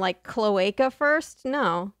 Eating them like cloaca first?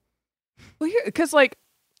 No. Well, because like.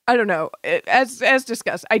 I don't know. As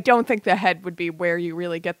discussed, I don't think the head would be where you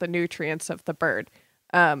really get the nutrients of the bird.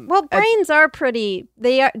 Well, brains are pretty.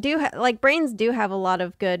 They brains do have a lot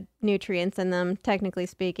of good nutrients in them, technically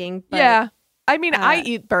speaking. But, yeah, I mean, I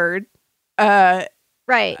eat bird. Right,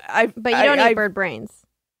 but you don't eat bird brains.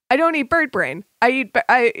 I don't eat bird brain. I eat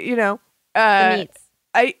the meats.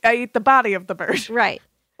 I eat the body of the bird. Right.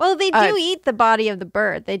 Well, they do eat the body of the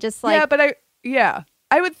bird. They just like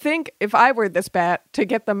I would think if I were this bat to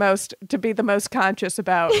be the most conscious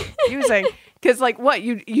about using, because like what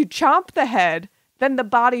you chomp the head, then the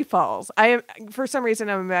body falls. For some reason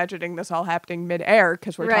I'm imagining this all happening midair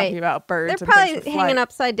because we're talking about birds. They're probably hanging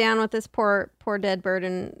upside down with this poor dead bird,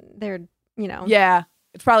 and they're Yeah,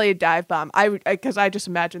 it's probably a dive bomb. Because I just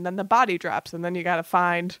imagine then the body drops, and then you got to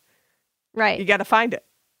find. Right. You got to find it.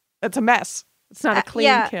 It's a mess. It's not a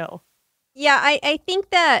clean kill. Yeah, I think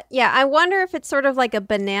that, I wonder if it's sort of like a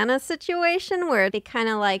banana situation where they kind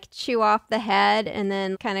of like chew off the head and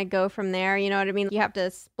then kind of go from there. You know what I mean? You have to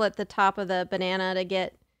split the top of the banana to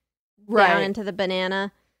get down into the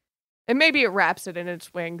banana. And maybe it wraps it in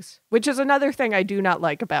its wings, which is another thing I do not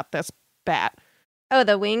like about this bat. Oh,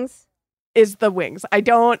 the wings? Is the wings. I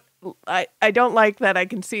don't like that I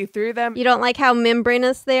can see through them. You don't like how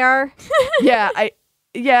membranous they are?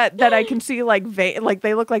 Yeah, that I can see like they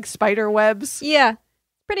look like spider webs. Yeah,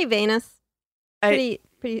 pretty veinous. Pretty,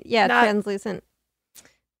 translucent.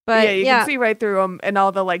 But you can see right through them and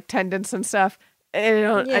all the like tendons and stuff. I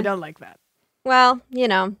don't like that. Well,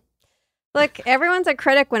 look, everyone's a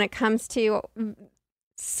critic when it comes to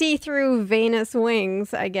see-through veinous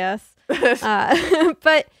wings, I guess.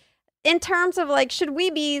 But in terms of like, should we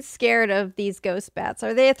be scared of these ghost bats?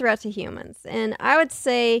 Are they a threat to humans? And I would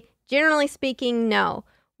say, generally speaking, no.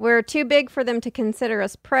 We're too big for them to consider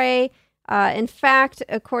us prey. In fact,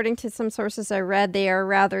 according to some sources I read, they are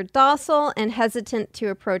rather docile and hesitant to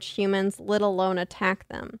approach humans, let alone attack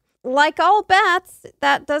them. Like all bats,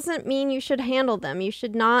 that doesn't mean you should handle them. You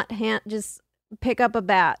should not just pick up a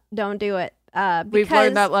bat. Don't do it. We've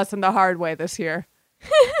learned that lesson the hard way this year.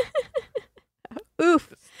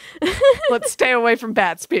 Oof. Let's stay away from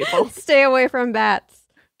bats, people. Stay away from bats.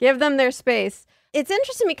 Give them their space. It's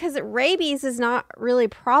interesting because rabies is not really a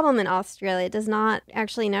problem in Australia. It does not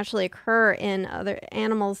actually naturally occur in other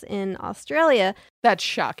animals in Australia. That's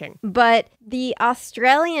shocking. But the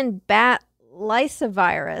Australian bat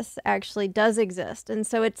lysovirus actually does exist. And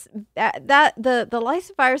so it's the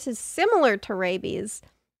lysovirus is similar to rabies,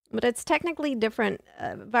 but it's technically different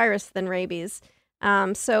virus than rabies.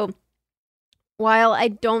 So while I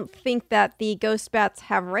don't think that the ghost bats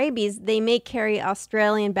have rabies, they may carry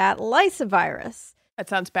Australian bat lysovirus. That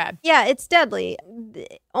sounds bad. Yeah, it's deadly.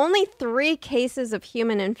 Only 3 cases of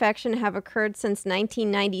human infection have occurred since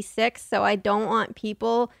 1996, so I don't want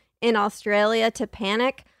people in Australia to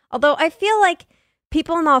panic. Although I feel like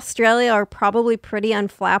people in Australia are probably pretty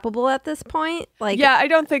unflappable at this point. Yeah, I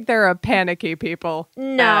don't think they're a panicky people.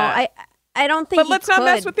 No, I don't think. But let's not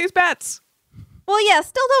mess with these bats. Well, yeah,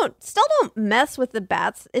 still don't mess with the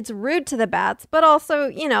bats. It's rude to the bats, but also,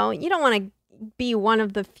 you don't want to be one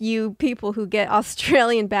of the few people who get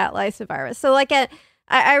Australian bat lysovirus. So, like,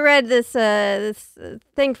 I read this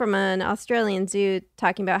thing from an Australian zoo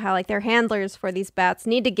talking about how like their handlers for these bats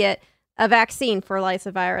need to get a vaccine for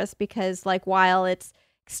lysovirus because, like, while it's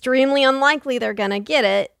extremely unlikely they're gonna get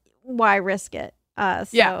it, why risk it?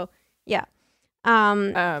 Yeah.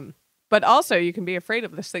 But also, you can be afraid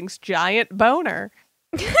of this thing's giant boner.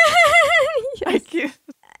 Yes.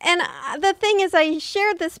 And the thing is, I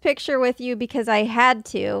shared this picture with you because I had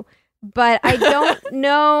to, but I don't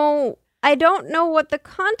know I don't know what the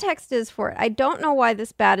context is for it. I don't know why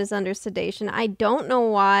this bat is under sedation. I don't know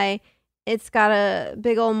why it's got a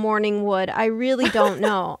big old morning wood. I really don't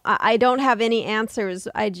know. I don't have any answers.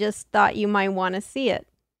 I just thought you might want to see it.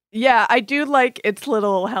 Yeah, I do like its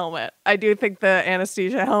little helmet. I do think the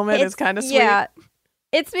anesthesia helmet is kind of sweet. Yeah.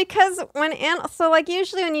 It's because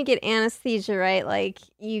usually when you get anesthesia, right, like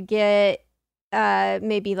you get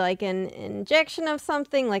maybe like an injection of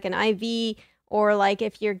something, like an IV, or like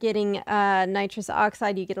if you're getting nitrous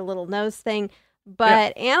oxide, you get a little nose thing.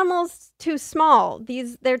 But animals too small.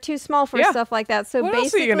 They're too small for stuff like that. So what basically,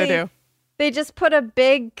 else are you gonna do? They just put a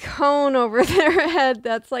big cone over their head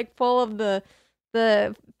that's like full of the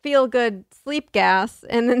feel good sleep gas,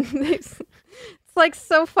 and then it's like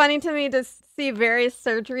so funny to me to see various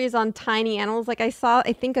surgeries on tiny animals. Like I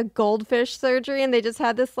think a goldfish surgery, and they just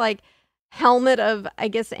had this like helmet of, I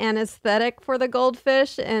guess, anesthetic for the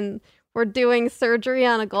goldfish, and we're doing surgery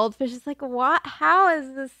on a goldfish. It's like, what? How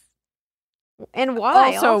is this? And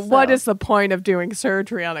why? Also, what is the point of doing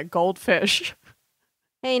surgery on a goldfish?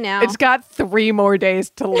 Hey, now. It's got 3 more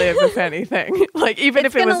days to live, if anything. Like, even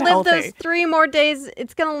if it was healthy. It's going to live those 3 more days.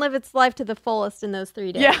 It's going to live its life to the fullest in those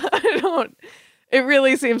 3 days. Yeah, it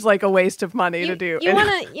really seems like a waste of money to do. You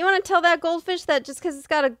want to tell that goldfish that just because it's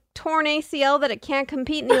got a torn ACL that it can't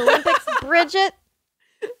compete in the Olympics, Bridget?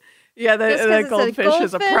 Yeah, the goldfish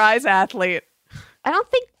is a prize athlete. I don't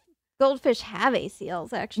think goldfish have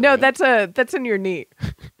ACLs, actually. No, that's in your knee.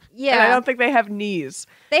 Yeah. And I don't think they have knees.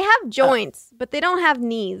 They have joints, but they don't have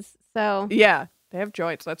knees. So yeah, they have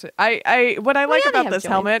joints. That's it. What I like about this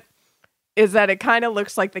helmet is that it kind of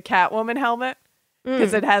looks like the Catwoman helmet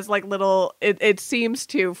because it has like little. It seems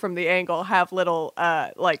to, from the angle, have little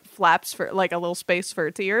like flaps for like a little space for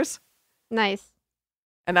its ears. Nice.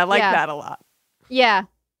 And I like that a lot. Yeah.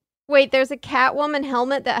 Wait, there's a Catwoman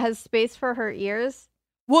helmet that has space for her ears?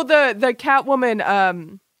 Well, the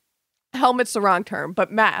Catwoman helmet's the wrong term,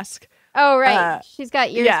 but mask. Oh, right. She's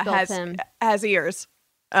got ears built in. Has ears.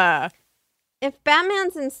 If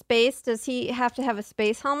Batman's in space, does he have to have a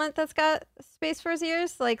space helmet that's got space for his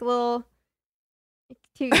ears? Like little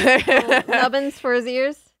nubbins for his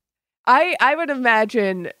ears? I would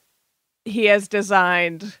imagine he has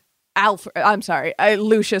designed...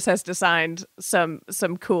 Lucius has designed some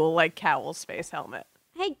cool like cowl space helmet.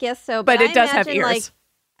 I guess so, but it does have ears.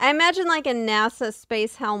 I imagine like a NASA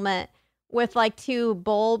space helmet with like 2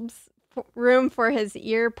 bulbs, room for his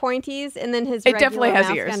ear pointies, and then his regular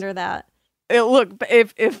mask ears under that. Look,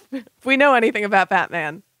 if we know anything about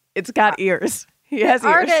Batman, it's got ears. He has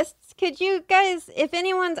ears. Artists, could you guys, if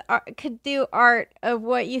anyone could do art of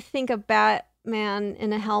what you think a Batman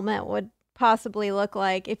in a helmet would possibly look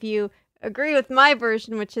like, if you agree with my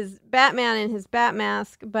version, which is Batman in his bat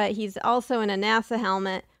mask, but he's also in a NASA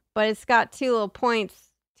helmet, but it's got 2 little points,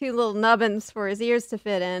 2 little nubbins for his ears to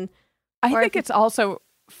fit in. I think it's also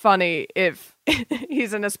funny if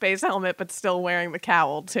he's in a space helmet but still wearing the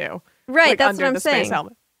cowl too. Right, like that's what I'm saying. Space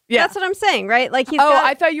helmet. Yeah. That's what I'm saying, right? Like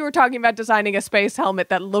I thought you were talking about designing a space helmet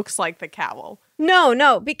that looks like the cowl.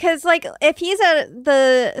 No, because like if he's at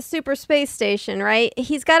the super space station, right?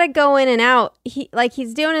 He's got to go in and out.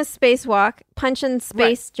 He's doing his spacewalk, punching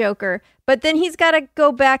Space Joker, but then he's got to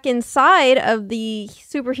go back inside of the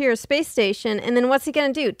superhero space station, and then what's he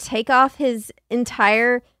gonna do? Take off his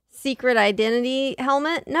entire secret identity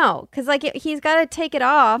helmet? No, because like he's got to take it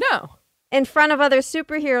off. No. In front of other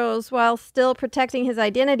superheroes while still protecting his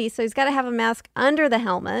identity, so he's got to have a mask under the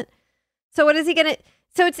helmet. So what is he gonna?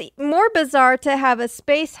 So it's more bizarre to have a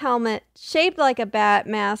space helmet shaped like a bat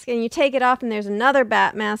mask, and you take it off, and there's another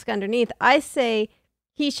bat mask underneath. I say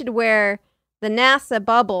he should wear the NASA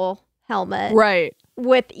bubble helmet, right,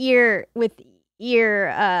 with ear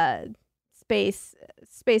space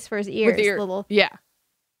for his ears, little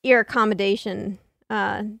ear accommodation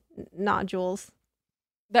nodules.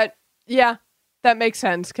 That makes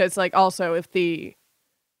sense, because like also if the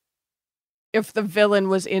villain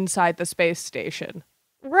was inside the space station,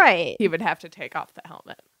 right, he would have to take off the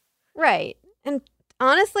helmet. Right. And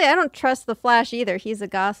honestly, I don't trust the Flash either. He's a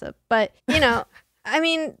gossip. But, I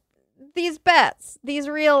mean, these bats, these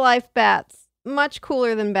real life bats, much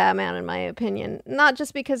cooler than Batman in my opinion. Not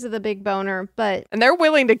just because of the big boner, but... And they're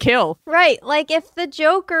willing to kill. Right. Like if the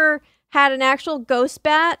Joker had an actual ghost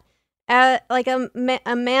bat, like a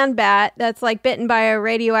man bat that's like bitten by a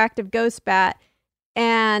radioactive ghost bat,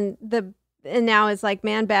 and now is like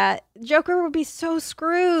man bat, Joker would be so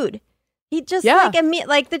screwed. He just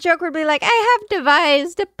like the Joker would be like, I have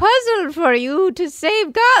devised a puzzle for you to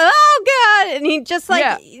save God. Oh God! And he just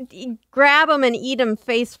he'd grab him and eat him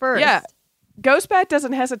face first. Yeah, Ghost Bat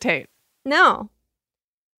doesn't hesitate. No,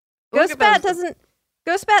 Ghost Bat doesn't.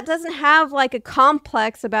 Ghostbat doesn't have like a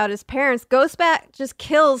complex about his parents. Ghostbat just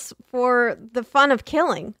kills for the fun of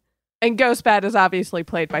killing. And Ghostbat is obviously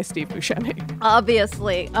played by Steve Buscemi.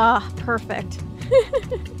 Obviously. Perfect.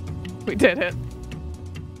 We did it.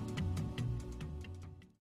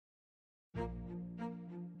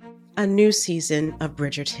 A new season of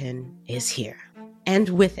Bridgerton is here. And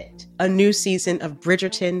with it, a new season of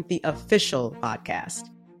Bridgerton, the official podcast.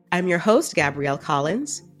 I'm your host, Gabrielle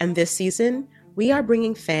Collins, and this season, we are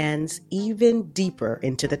bringing fans even deeper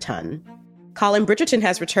into the ton. Colin Bridgerton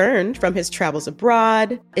has returned from his travels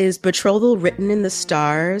abroad. Is betrothal written in the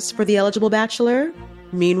stars for the eligible bachelor?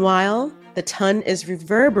 Meanwhile, the ton is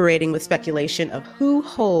reverberating with speculation of who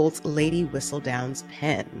holds Lady Whistledown's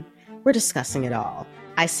pen. We're discussing it all.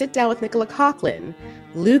 I sit down with Nicola Coughlan,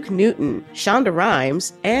 Luke Newton, Shonda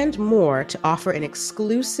Rhimes, and more to offer an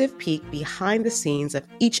exclusive peek behind the scenes of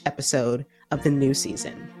each episode of the new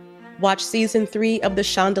season. Watch season 3 of the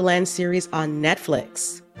Shondaland series on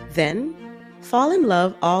Netflix. Then, fall in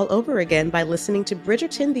love all over again by listening to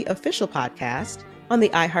Bridgerton, the official podcast, on the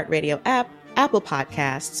iHeartRadio app, Apple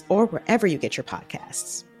Podcasts, or wherever you get your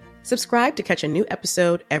podcasts. Subscribe to catch a new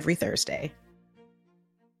episode every Thursday.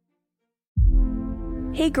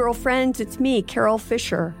 Hey girlfriends, it's me, Carol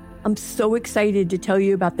Fisher. I'm so excited to tell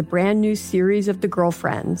you about the brand new series of The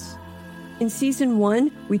Girlfriends. In season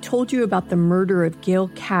 1, we told you about the murder of Gail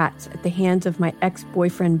Katz at the hands of my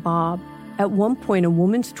ex-boyfriend Bob. At one point, a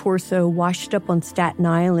woman's torso washed up on Staten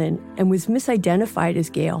Island and was misidentified as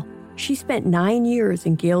Gail. She spent 9 years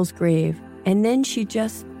in Gail's grave, and then she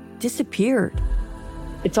just disappeared.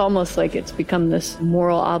 It's almost like it's become this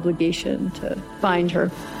moral obligation to find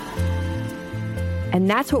her. And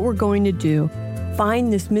that's what we're going to do.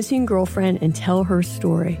 Find this missing girlfriend and tell her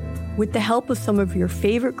story. With the help of some of your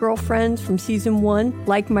favorite girlfriends from season 1,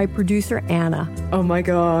 like my producer, Anna. Oh my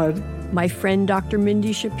God. My friend, Dr.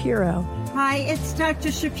 Mindy Shapiro. Hi, it's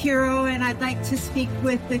Dr. Shapiro, and I'd like to speak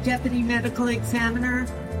with the deputy medical examiner.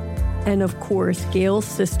 And of course, Gail's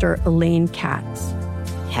sister, Elaine Katz.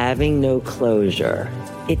 Having no closure,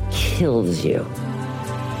 it kills you.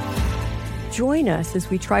 Join us as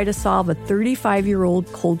we try to solve a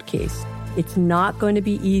 35-year-old cold case. It's not going to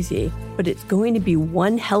be easy, but it's going to be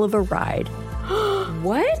one hell of a ride.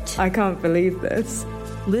 What? I can't believe this.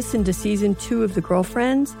 Listen to season 2 of The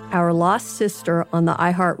Girlfriends, Our Lost Sister on the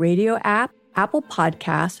iHeartRadio app, Apple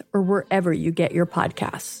Podcasts, or wherever you get your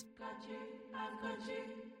podcasts.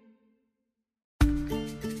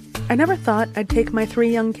 I never thought I'd take my 3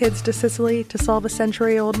 young kids to Sicily to solve a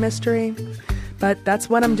century-old mystery. But that's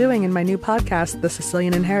what I'm doing in my new podcast, The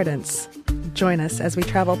Sicilian Inheritance. Join us as we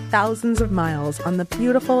travel thousands of miles on the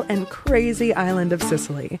beautiful and crazy island of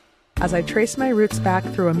Sicily, as I trace my roots back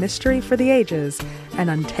through a mystery for the ages and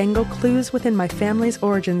untangle clues within my family's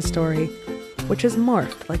origin story, which has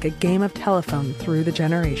morphed like a game of telephone through the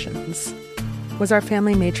generations. Was our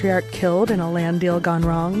family matriarch killed in a land deal gone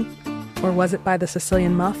wrong? Or was it by the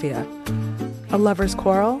Sicilian mafia? A lover's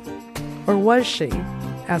quarrel? Or was she,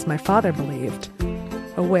 as my father believed,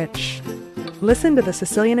 a witch? Listen to The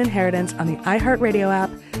Sicilian Inheritance on the iHeartRadio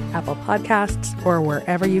app, Apple Podcasts, or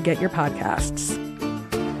wherever you get your podcasts.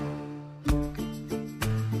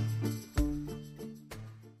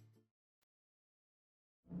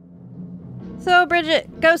 So,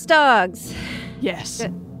 Bridget, ghost dogs. Yes.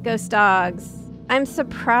 Ghost dogs. I'm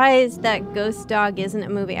surprised that Ghost Dog isn't a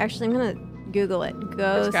movie. Actually, I'm going to Google it.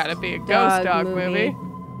 Ghost It's got to be a Ghost Dog movie.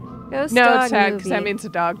 Ghost no, Dog it's sad movie. because that means a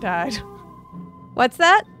dog died. What's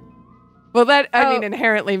that? Well, that, I mean,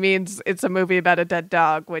 inherently means it's a movie about a dead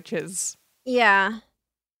dog, which is yeah.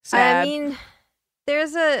 sad. I mean,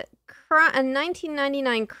 there's a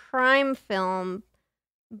 1999 crime film,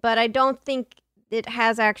 but I don't think it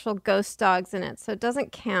has actual ghost dogs in it, so it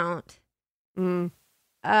doesn't count. Mm.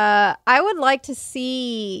 I would like to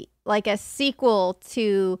see like a sequel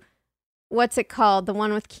to what's it called? The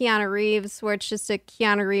one with Keanu Reeves, where it's just a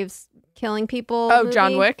Keanu Reeves killing people. Oh, movie.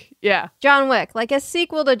 John Wick? Yeah. John Wick. Like a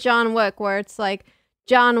sequel to John Wick where it's like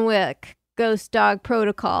John Wick, Ghost Dog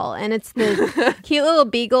Protocol. And it's the cute little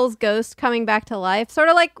beagle's ghost coming back to life. Sort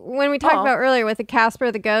of like when we talked about earlier with the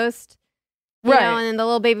Casper the Ghost. You know, and then the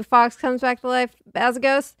little baby fox comes back to life as a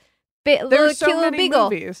ghost. There's so cute little many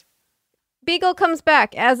beagle. movies. Beagle comes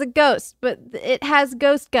back as a ghost, but it has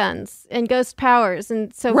ghost guns and ghost powers,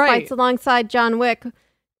 and so fights alongside John Wick.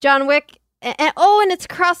 John Wick, and it's a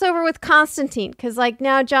crossover with Constantine, because like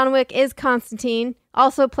now John Wick is Constantine,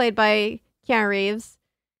 also played by Keanu Reeves,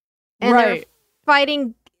 and they're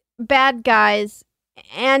fighting bad guys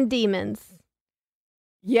and demons.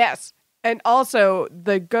 Yes, And also,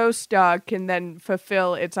 the ghost dog can then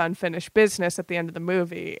fulfill its unfinished business at the end of the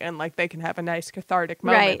movie, and like they can have a nice cathartic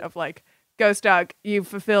moment of like, ghost dog, you've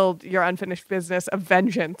fulfilled your unfinished business of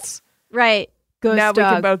vengeance. Right. Ghost now dog.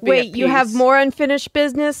 We can both be Wait, at you peace. have more unfinished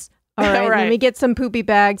business? All right, let me get some poopy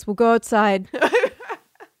bags. We'll go outside.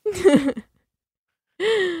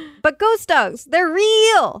 But ghost dogs, they're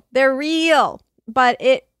real. They're real. But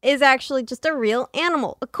it is actually just a real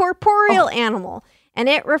animal, a corporeal animal. And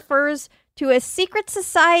it refers to a secret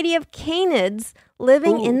society of canids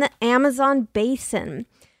living in the Amazon basin.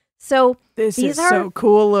 So this these is are so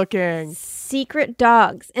cool looking. Secret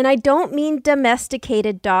dogs. And I don't mean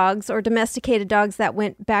domesticated dogs or domesticated dogs that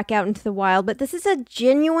went back out into the wild, but this is a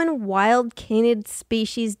genuine wild canid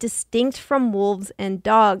species distinct from wolves and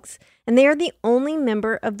dogs. And they are the only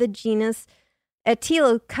member of the genus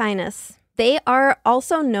Atelocynus. They are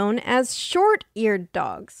also known as short-eared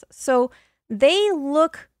dogs. So they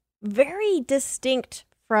look very distinct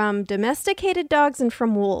from domesticated dogs and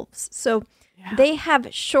from wolves. So they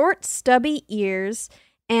have short, stubby ears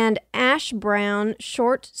and ash brown,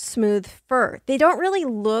 short, smooth fur. They don't really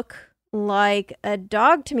look like a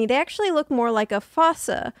dog to me. They actually look more like a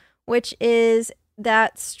fossa, which is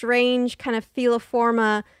that strange kind of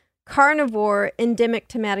Feliforma carnivore endemic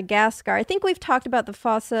to Madagascar. I think we've talked about the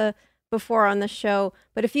fossa before on the show,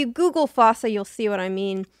 but if you Google fossa, you'll see what I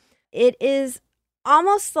mean. It is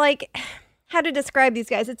almost like, how to describe these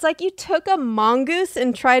guys? It's like you took a mongoose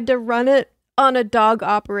and tried to run it on a dog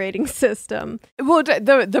operating system. Well,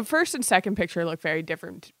 the first and second picture look very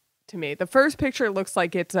different to me. The first picture looks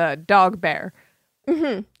like it's a dog bear.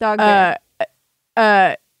 Mm-hmm. Dog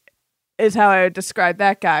bear. Is how I would describe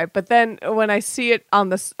that guy. But then when I see it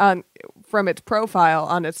from its profile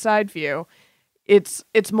on its side view, it's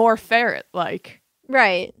more ferret-like.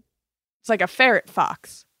 Right. It's like a ferret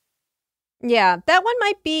fox. Yeah, that one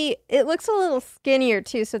might be, it looks a little skinnier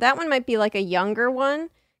too, so that one might be like a younger one.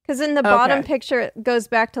 Because in the bottom picture, it goes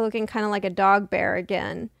back to looking kind of like a dog bear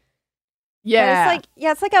again. Yeah. But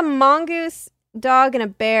it's like a mongoose, dog, and a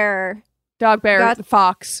bear. Dog, bear,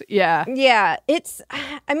 fox, yeah. Yeah,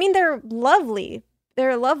 they're lovely.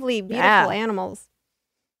 They're lovely, beautiful animals.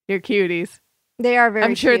 You're cuties. They are very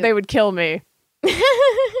I'm sure cute. they would kill me.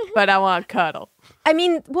 But I want to cuddle. I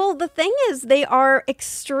mean, well, the thing is, they are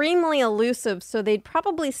extremely elusive, so they'd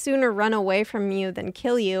probably sooner run away from you than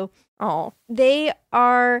kill you. Oh. They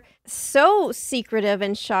are so secretive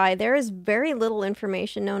and shy. There is very little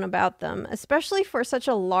information known about them, especially for such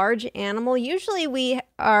a large animal. Usually we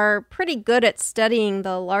are pretty good at studying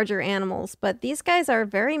the larger animals, but these guys are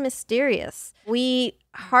very mysterious. We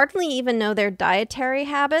hardly even know their dietary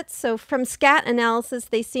habits. So from scat analysis,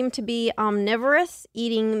 they seem to be omnivorous,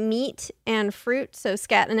 eating meat and fruit. So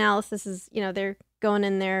scat analysis is, they're going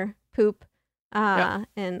in their poop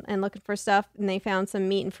and looking for stuff, and they found some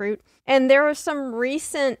meat and fruit. And there was some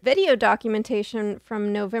recent video documentation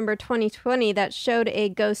from November 2020 that showed a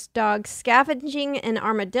ghost dog scavenging an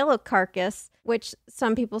armadillo carcass, which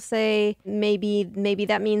some people say maybe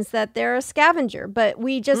that means that they're a scavenger. But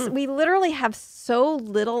we literally have so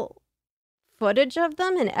little footage of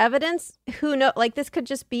them and evidence. Who knows? Like, this could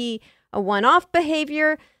just be a one-off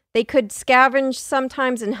behavior. They could scavenge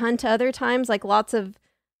sometimes and hunt other times, like lots of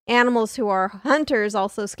animals who are hunters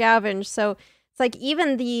also scavenge. So it's like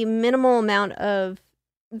even the minimal amount of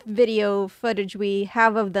video footage we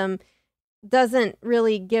have of them doesn't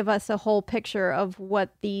really give us a whole picture of what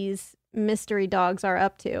these mystery dogs are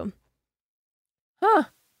up to. Huh.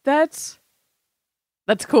 That's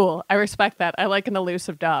cool. I respect that. I like an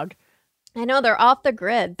elusive dog. I know, they're off the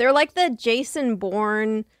grid. They're like the Jason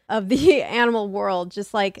Bourne of the animal world,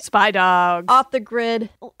 just like spy dogs, off the grid,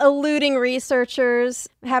 eluding researchers,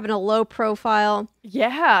 having a low profile.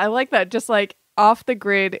 Yeah, I like that. Just like off the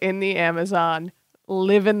grid in the Amazon,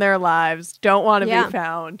 living their lives, don't want to be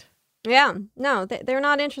found. Yeah, no, they're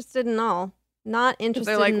not interested in all. Not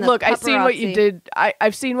interested. They're like, in the look, paparazzi. I've seen what you did.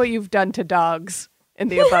 I've seen what you've done to dogs in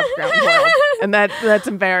the above ground world, and that's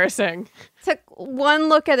embarrassing. Took one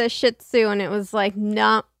look at a Shih Tzu and it was like,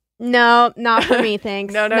 no, not for me,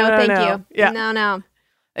 thanks. No, thank you. Yeah. No.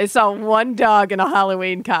 They saw one dog in a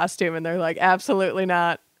Halloween costume and they're like, absolutely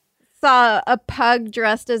not. Saw a pug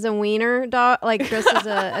dressed as a wiener dog, like dressed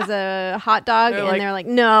as a hot dog, they're like,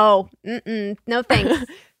 no, no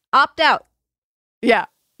thanks. Opt out. Yeah,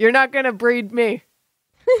 you're not gonna breed me.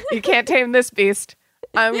 You can't tame this beast.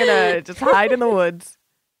 I'm gonna just hide in the woods.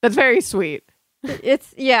 That's very sweet.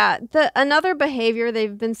 Another behavior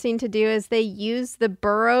they've been seen to do is they use the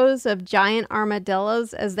burrows of giant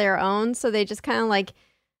armadillos as their own. So they just kind of like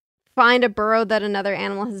find a burrow that another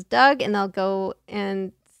animal has dug and they'll go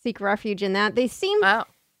and seek refuge in that. They seem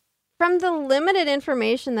from the limited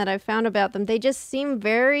information that I've found about them, they just seem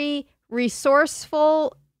very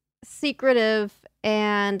resourceful, secretive,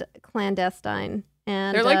 and clandestine.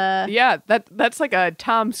 And they're like, that's like a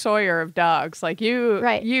Tom Sawyer of dogs. Like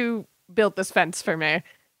you built this fence for me.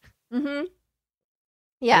 Mm-hmm.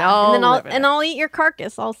 Yeah, and I'll eat your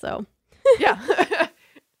carcass also. Yeah,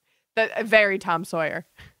 that very Tom Sawyer.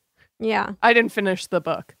 Yeah, I didn't finish the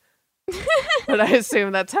book, but I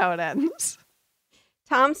assume that's how it ends.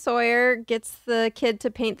 Tom Sawyer gets the kid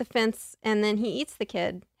to paint the fence, and then he eats the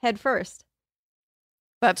kid head first.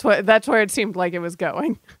 That's where it seemed like it was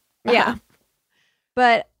going. Yeah.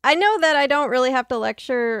 But I know that I don't really have to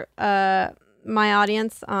lecture my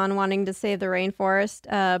audience on wanting to save the rainforest.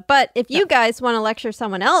 But if you guys want to lecture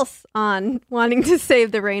someone else on wanting to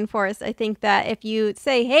save the rainforest, I think that if you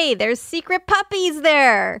say, hey, there's secret puppies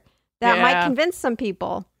there, that might convince some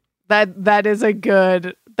people. That is a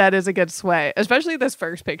good sway, especially this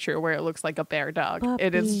first picture where it looks like a bear dog. Puppy.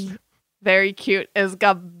 It is very cute. It's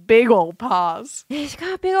got big old paws. It's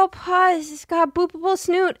got big old paws. It's got a boopable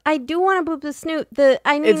snoot. I do want to boop the snoot.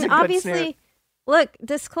 Obviously, look,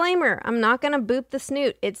 disclaimer, I'm not going to boop the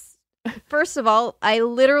snoot. It's, first of all, I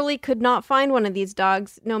literally could not find one of these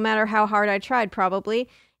dogs, no matter how hard I tried, probably.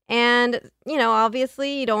 And,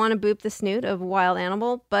 obviously, you don't want to boop the snoot of a wild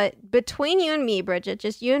animal. But between you and me, Bridget,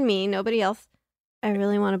 just you and me, nobody else, I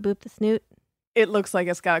really want to boop the snoot. It looks like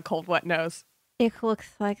it's got a cold, wet nose. It looks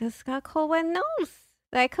like it's got a cold, wet nose.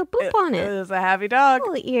 I could boop on it. It's a happy dog.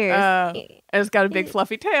 Little ears. And it's got a big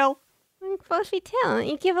fluffy tail. Fluffy tail.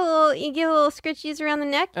 You give a little scritchies around the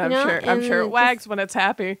neck. I'm sure it wags when it's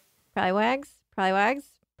happy. Probably wags.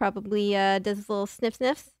 Probably does little sniff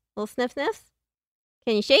sniffs. Little sniff sniffs.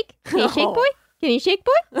 Can you shake? Can you shake, boy? Can you shake,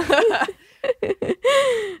 boy?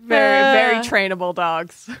 Very trainable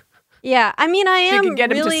dogs. Yeah, I mean, I am you can get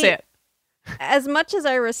really, him to sit. As much as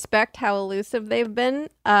I respect how elusive they've been,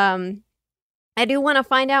 I do want to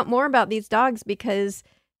find out more about these dogs because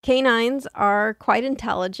canines are quite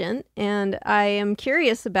intelligent, and I am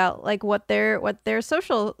curious about like what their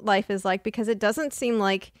social life is like, because it doesn't seem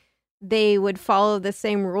like they would follow the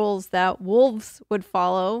same rules that wolves would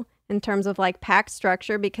follow in terms of like pack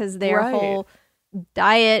structure, because their whole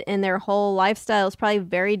diet and their whole lifestyle is probably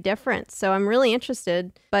very different. So I'm really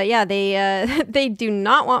interested. But yeah, they do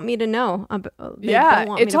not want me to know.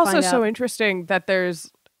 It's also so interesting that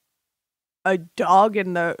there's a dog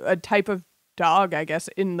a type of dog, I guess,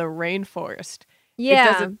 in the rainforest.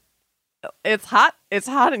 Yeah. It's hot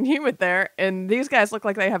and humid there, and these guys look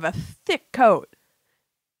like they have a thick coat.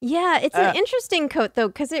 Yeah, it's an interesting coat though,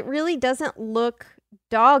 because it really doesn't look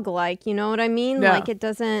dog-like, you know what I mean? No. Like it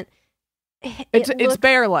doesn't. It's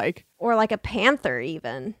bear-like. Or like a panther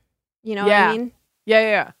even. You know what I mean?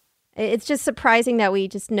 Yeah. It's just surprising that we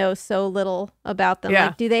just know so little about them. Yeah.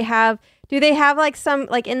 Like, do they have like some,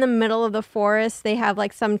 like in the middle of the forest, they have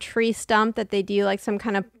like some tree stump that they do like some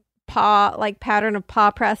kind of pattern of paw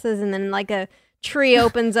presses, and then like a tree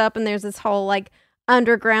opens up and there's this whole like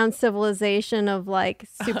underground civilization of like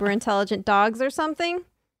super intelligent dogs or something?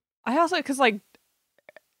 I also, because like,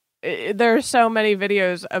 there are so many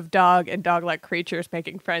videos of dog and dog-like creatures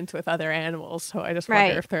making friends with other animals, so I just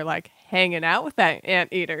wonder if they're like hanging out with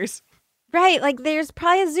anteaters. Right, like there's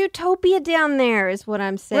probably a Zootopia down there, is what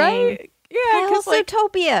I'm saying. Right? Yeah, because like,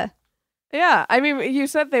 Zootopia. Yeah, I mean, you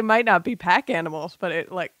said they might not be pack animals, but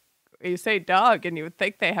it like you say dog, and you would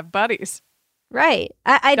think they have buddies. Right.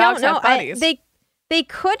 I don't know. They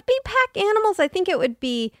could be pack animals. I think it would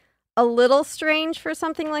be a little strange for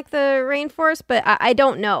something like the rainforest, but I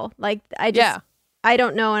don't know. Like, I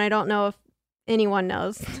don't know, and I don't know if anyone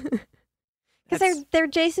knows. Because they're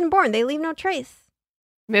Jason Bourne. They leave no trace.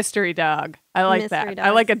 Mystery dog. I like that. Dogs.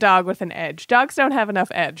 I like a dog with an edge. Dogs don't have enough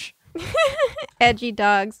edge. Edgy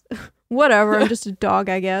dogs. Whatever. I'm just a dog,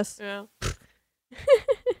 I guess.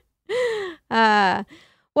 Yeah.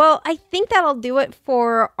 Well, I think that'll do it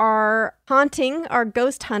for our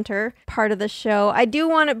ghost hunter part of the show. I do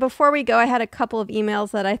want to, before we go, I had a couple of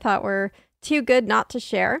emails that I thought were too good not to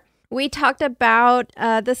share. We talked about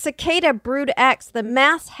the cicada brood X, the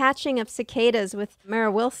mass hatching of cicadas with Mara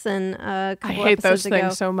Wilson a couple I hate those ago.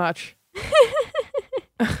 Things so much.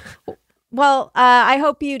 Well, I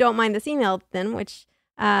hope you don't mind this email then, which...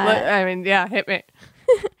 hit me.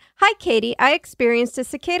 Hi, Katie. I experienced a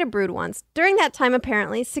cicada brood once. During that time,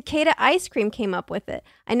 apparently, cicada ice cream came up with it.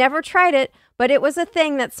 I never tried it, but it was a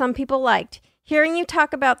thing that some people liked. Hearing you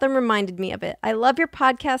talk about them reminded me of it. I love your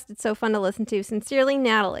podcast. It's so fun to listen to. Sincerely,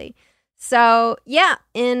 Natalie. So, yeah,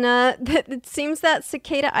 it seems that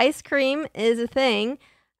cicada ice cream is a thing.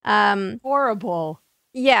 Horrible.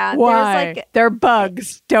 Yeah. Why? They're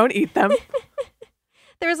bugs. Don't eat them.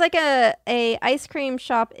 There's like a ice cream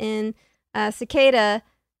shop in Cicada,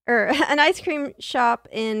 or an ice cream shop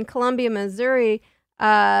in Columbia, Missouri,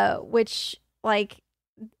 which like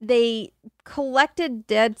they collected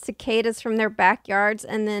dead cicadas from their backyards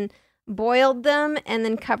and then boiled them and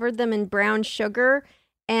then covered them in brown sugar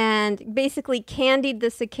and basically candied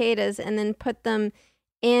the cicadas and then put them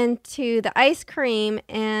into the ice cream.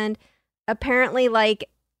 And apparently like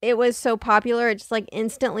it was so popular, it just like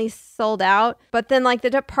instantly sold out. But then like the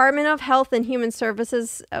Department of Health and Human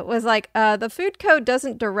Services was like, the food code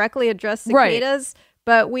doesn't directly address cicadas,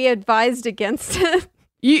 but we advised against it.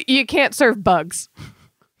 You can't serve bugs.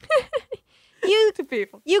 You to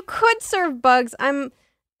people. You could serve bugs. I'm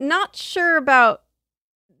not sure about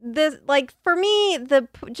this. Like for me,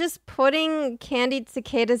 just putting candied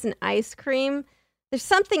cicadas in ice cream, there's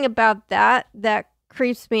something about that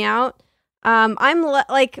creeps me out.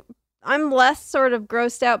 I'm less sort of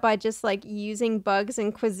grossed out by just like using bugs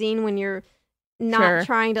in cuisine when you're not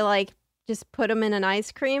trying to like just put them in an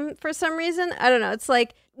ice cream for some reason. I don't know. It's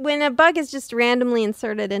like when a bug is just randomly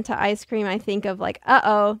inserted into ice cream, I think of like,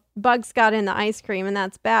 bugs got in the ice cream and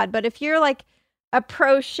that's bad. But if you're like a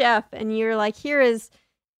pro chef and you're like, here is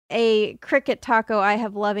a cricket taco I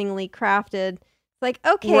have lovingly crafted, it's like,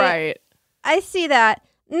 okay, right. I see that.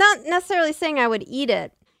 Not necessarily saying I would eat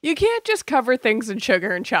it. You can't just cover things in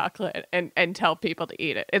sugar and chocolate and tell people to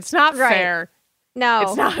eat it. It's not fair.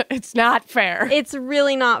 No. It's not fair. It's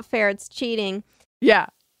really not fair. It's cheating. Yeah.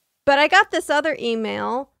 But I got this other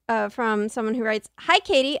email from someone who writes, "Hi,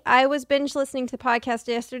 Katie. I was binge listening to the podcast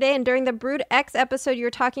yesterday, and during the Brood X episode, you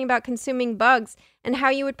were talking about consuming bugs and how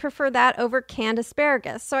you would prefer that over canned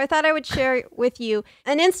asparagus. So I thought I would share with you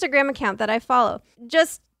an Instagram account that I follow.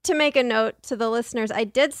 Just to make a note to the listeners, I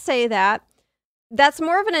did say that. That's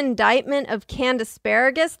more of an indictment of canned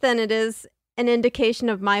asparagus than it is an indication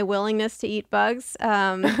of my willingness to eat bugs.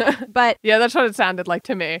 But yeah, that's what it sounded like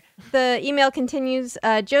to me. The email continues,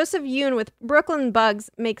 Joseph Yoon with Brooklyn Bugs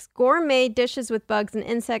makes gourmet dishes with bugs and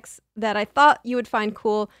insects that I thought you would find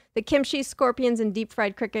cool. The kimchi, scorpions, and deep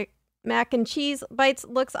fried cricket mac and cheese bites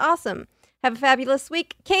looks awesome. Have a fabulous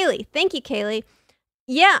week. Kaylee. Thank you, Kaylee.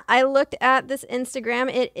 Yeah, I looked at this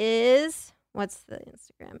Instagram. It is... What's the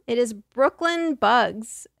Instagram? It is Brooklyn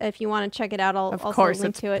Bugs. If you want to check it out, I'll also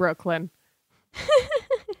link to it. Brooklyn.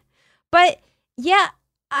 But yeah,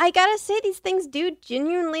 I gotta say these things do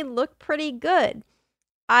genuinely look pretty good.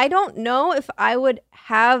 I don't know if I would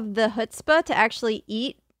have the chutzpah to actually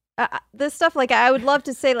eat this stuff. Like I would love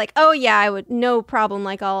to say like, oh yeah, I would, no problem.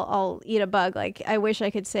 Like I'll eat a bug. Like I wish I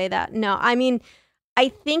could say that. No, I mean, I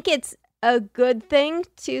think it's a good thing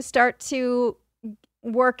to start to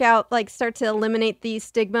start to eliminate the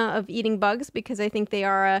stigma of eating bugs, because I think they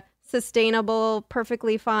are a sustainable,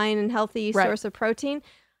 perfectly fine and healthy source of protein.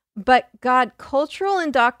 But God, cultural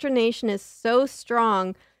indoctrination is so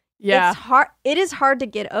strong. Yeah. It's hard. It is hard to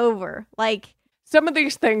get over. Like some of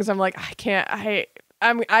these things I'm like,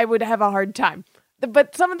 I would have a hard time.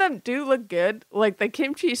 But some of them do look good. Like the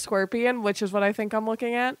kimchi scorpion, which is what I think I'm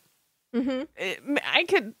looking at. Mm-hmm. I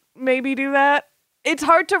could maybe do that. It's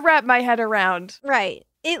hard to wrap my head around. Right.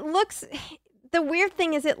 The weird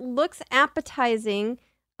thing is it looks appetizing,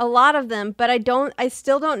 a lot of them, but I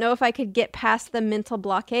still don't know if I could get past the mental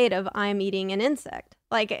blockade of I'm eating an insect.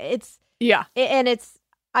 Like I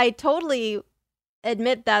totally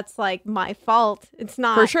admit that's like my fault. It's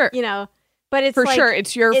not, for sure, but it's for sure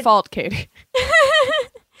it's your fault, Katie.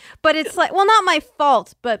 But it's like, well, not my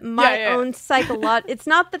fault, but my own psychological. It's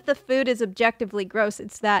not that the food is objectively gross.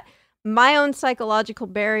 It's that my own psychological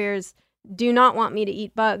barriers do not want me to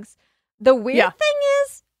eat bugs. The weird thing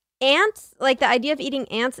is ants, like the idea of eating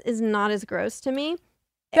ants is not as gross to me.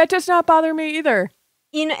 That does not bother me either.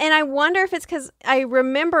 And I wonder if it's because I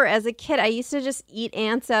remember as a kid, I used to just eat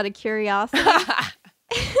ants out of curiosity.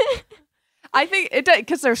 I think it does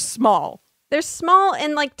because they're small. They're small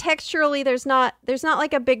and like texturally, there's not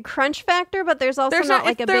like a big crunch factor, but there's also not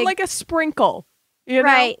like a big. They're like a sprinkle,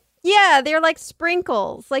 right? Yeah, they're like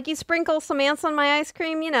sprinkles. Like you sprinkle some ants on my ice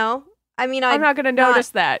cream, I mean, I'm not going to notice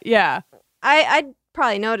that. Yeah. I'd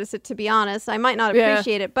probably notice it, to be honest. I might not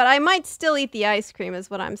appreciate it, but I might still eat the ice cream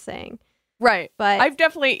is what I'm saying. Right. But I've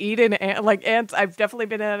definitely eaten ants. I've definitely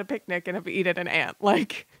been at a picnic and have eaten an ant.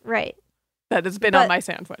 Right. That has been on my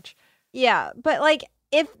sandwich. Yeah. But like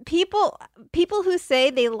if people who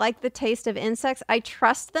say they like the taste of insects, I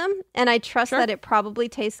trust them and I trust that it probably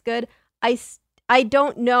tastes good. I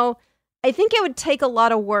don't know. I think it would take a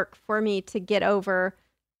lot of work for me to get over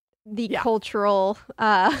the cultural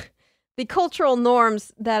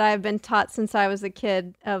norms that I've been taught since I was a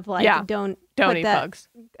kid of like don't eat bugs.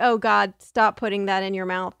 Oh God, stop putting that in your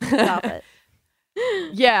mouth. Stop it.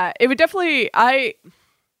 Yeah, it would definitely.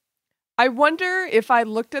 I wonder if I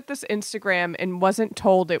looked at this Instagram and wasn't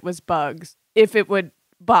told it was bugs, if it would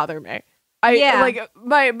bother me. Like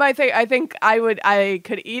my thing. I think I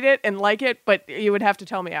could eat it and like it, but you would have to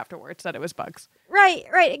tell me afterwards that it was bugs. Right,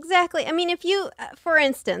 exactly. I mean, if you, for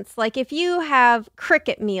instance, like if you have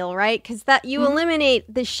cricket meal, right? Because that you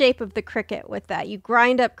eliminate the shape of the cricket with that. You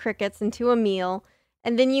grind up crickets into a meal,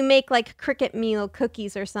 and then you make like cricket meal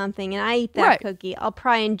cookies or something, and I eat that cookie. I'll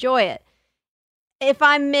probably enjoy it. If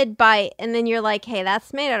I'm mid-bite and then you're like, hey,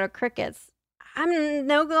 that's made out of crickets, I'm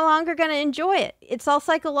no longer going to enjoy it. It's all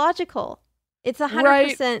psychological. It's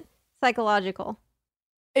 100% psychological.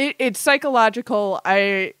 It's psychological.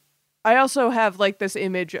 I also have like this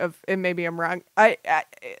image of, and maybe I'm wrong,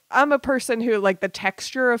 I'm a person who like the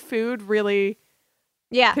texture of food really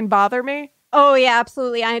can bother me. Oh, yeah,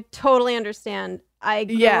 absolutely. I totally understand. I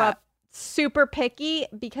grew up super picky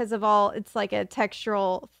because of it's like a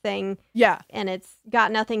textural thing. Yeah. And it's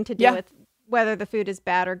got nothing to do with whether the food is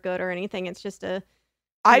bad or good or anything. It's just a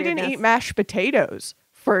I didn't eat mashed potatoes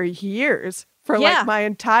for years, for like my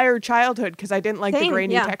entire childhood, because I didn't like the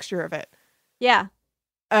grainy texture of it. Yeah.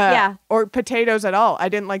 Or potatoes at all. I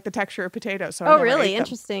didn't like the texture of potatoes. So really?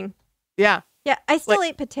 Interesting. Yeah. Yeah, I still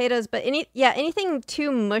eat potatoes, but anything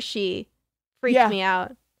too mushy freaks me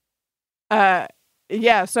out.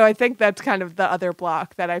 Yeah, so I think that's kind of the other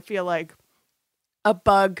block, that I feel like a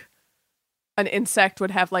bug, an insect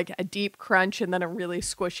would have like a deep crunch and then a really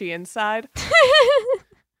squishy inside.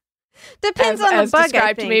 Depends on the bug, as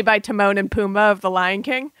described to me by Timon and Pumbaa of The Lion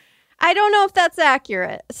King. I don't know if that's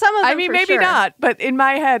accurate. Some of them, maybe not, but in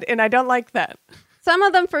my head, and I don't like that. Some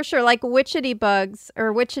of them for sure, like witchetty bugs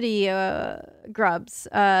or witchetty grubs.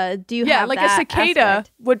 Do you have like that a cicada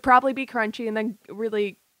aspect? would probably be crunchy and then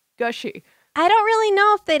really gushy. I don't really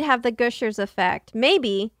know if they'd have the gushers effect.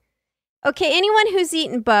 Maybe. Okay, anyone who's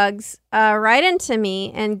eaten bugs, write into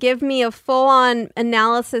me and give me a full-on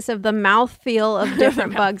analysis of the mouthfeel of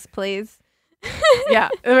different bugs, please. Yeah,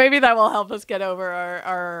 maybe that will help us get over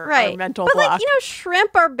our mental block. But like,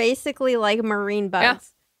 shrimp are basically like marine bugs. Yeah.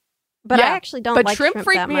 But I actually don't like shrimp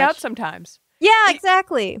freak that me much. out sometimes. Yeah,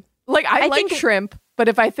 exactly. Like I like shrimp, but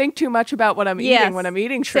if I think too much about what I'm eating when I'm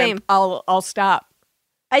eating shrimp, I'll stop.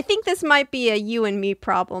 I think this might be a you and me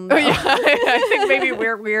problem, though. Oh, yeah. I think maybe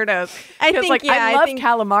we're weirdos. I love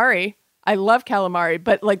calamari. I love calamari,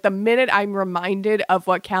 but like the minute I'm reminded of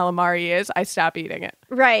what calamari is, I stop eating it.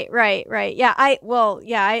 Right. Yeah,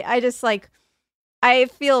 I just like, I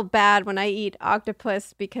feel bad when I eat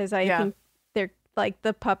octopus because I think they're like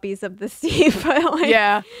the puppies of the sea. But like,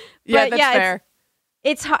 that's fair.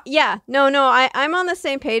 It's I'm on the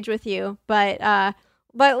same page with you, but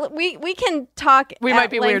we can talk. We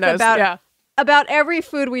might be weirdos about every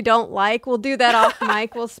food we don't like. We'll do that off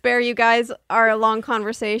mic. We'll spare you guys our long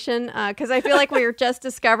conversation because I feel like we're just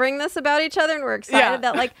discovering this about each other, and we're excited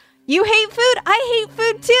that like you hate food, I hate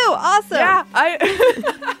food too. Awesome. Yeah,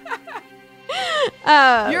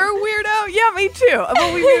 you're a weirdo. Yeah, me too.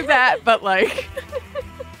 Well, we knew that, but like,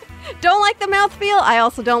 don't like the mouthfeel. I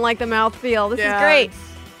also don't like the mouthfeel. This is great.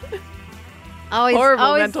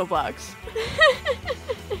 Horrible mental blocks.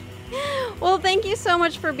 Well, thank you so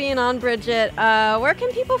much for being on, Bridget. Where can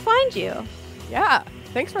people find you? Yeah,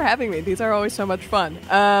 thanks for having me. These are always so much fun.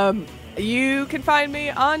 You can find me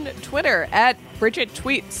on Twitter at Bridget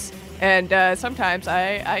Tweets. And sometimes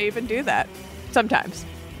I even do that. Sometimes.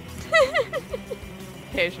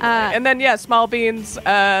 Occasionally. And then, Small Beans,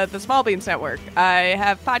 the Small Beans Network. I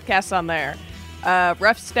have podcasts on there.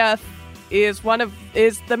 Rough Stuff is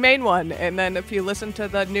the main one. And then if you listen to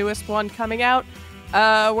the newest one coming out,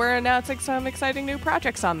 we're announcing some exciting new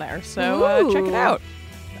projects on there. So check it out.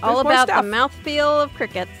 All about the mouthfeel of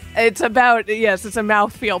crickets. It's a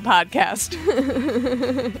mouthfeel podcast.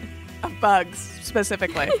 Of bugs,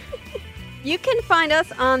 specifically. You can find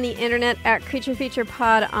us on the internet at Creature Feature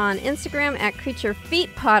Pod on Instagram, at Creature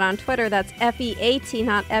Feet Pod on Twitter. That's F-E-A-T,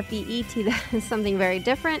 not F-E-E-T. That is something very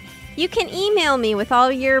different. You can email me with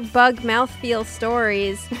all your bug mouthfeel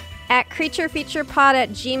stories at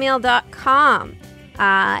creaturefeaturepod@gmail.com.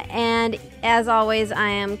 And as always, I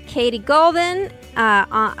am Katie Golden.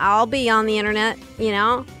 I'll be on the internet,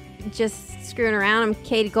 just screwing around. I'm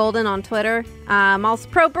Katie Golden on Twitter. I'm also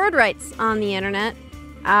pro bird rights on the internet,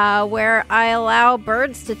 where I allow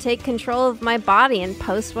birds to take control of my body and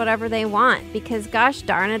post whatever they want. Because gosh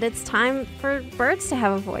darn it, it's time for birds to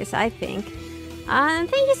have a voice, I think. And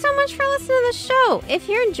thank you so much for listening to the show. If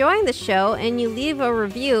you're enjoying the show and you leave a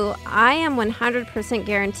review, I am 100%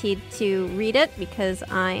 guaranteed to read it because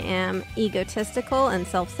I am egotistical and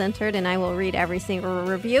self-centered, and I will read every single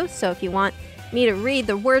review. So if you want me to read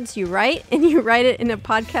the words you write and you write it in a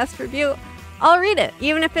podcast review, I'll read it.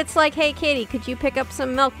 Even if it's like, hey, Katie, could you pick up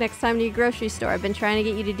some milk next time to your grocery store? I've been trying to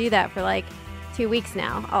get you to do that for like 2 weeks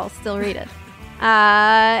now. I'll still read it.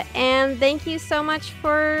 And thank you so much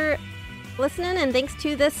for listening, and thanks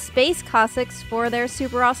to the Space Cossacks for their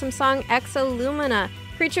super awesome song, Exolumina.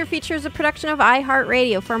 Creature Feature is a production of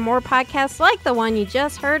iHeartRadio. For more podcasts like the one you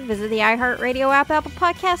just heard, visit the iHeartRadio app, Apple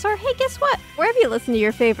Podcasts, or hey, guess what? Wherever you listen to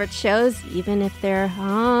your favorite shows, even if they're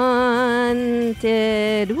haunted.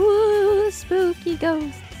 Woo, spooky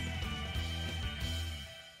ghosts.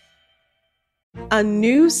 A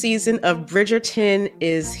new season of Bridgerton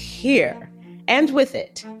is here. And with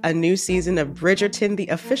it, a new season of Bridgerton, the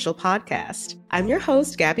official podcast. I'm your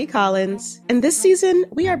host, Gabby Collins, and this season,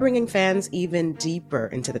 we are bringing fans even deeper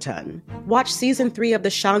into the ton. Watch season 3 of the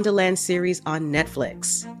Shondaland series on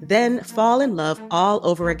Netflix. Then fall in love all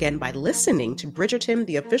over again by listening to Bridgerton,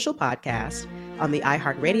 the official podcast, on the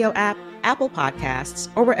iHeartRadio app, Apple Podcasts,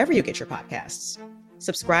 or wherever you get your podcasts.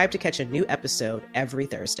 Subscribe to catch a new episode every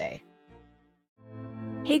Thursday.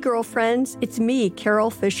 Hey girlfriends, it's me,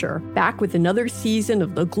 Carol Fisher, back with another season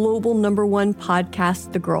of the global #1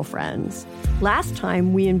 podcast, The Girlfriends. Last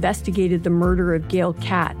time, we investigated the murder of Gail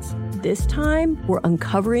Katz. This time, we're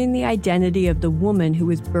uncovering the identity of the woman who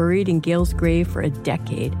was buried in Gail's grave for a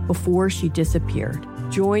decade before she disappeared.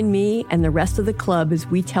 Join me and the rest of the club as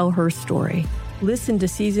we tell her story. Listen to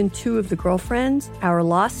Season 2 of The Girlfriends, Our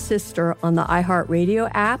Lost Sister on the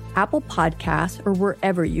iHeartRadio app, Apple Podcasts, or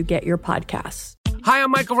wherever you get your podcasts. Hi,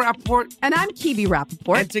 I'm Michael Rappaport. And I'm Kibi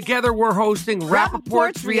Rappaport. And together we're hosting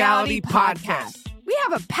Rappaport's Reality Podcast. We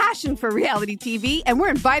have a passion for reality TV, and we're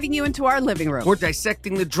inviting you into our living room. We're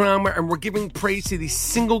dissecting the drama, and we're giving praise to the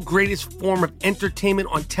single greatest form of entertainment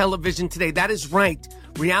on television today. That is right.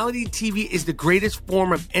 Reality TV is the greatest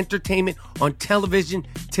form of entertainment on television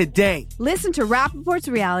today. Listen to Rappaport's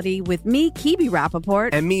Reality with me, Kibi Rappaport.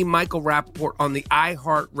 And me, Michael Rappaport, on the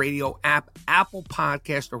iHeartRadio app, Apple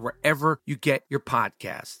Podcast, or wherever you get your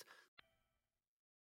podcast.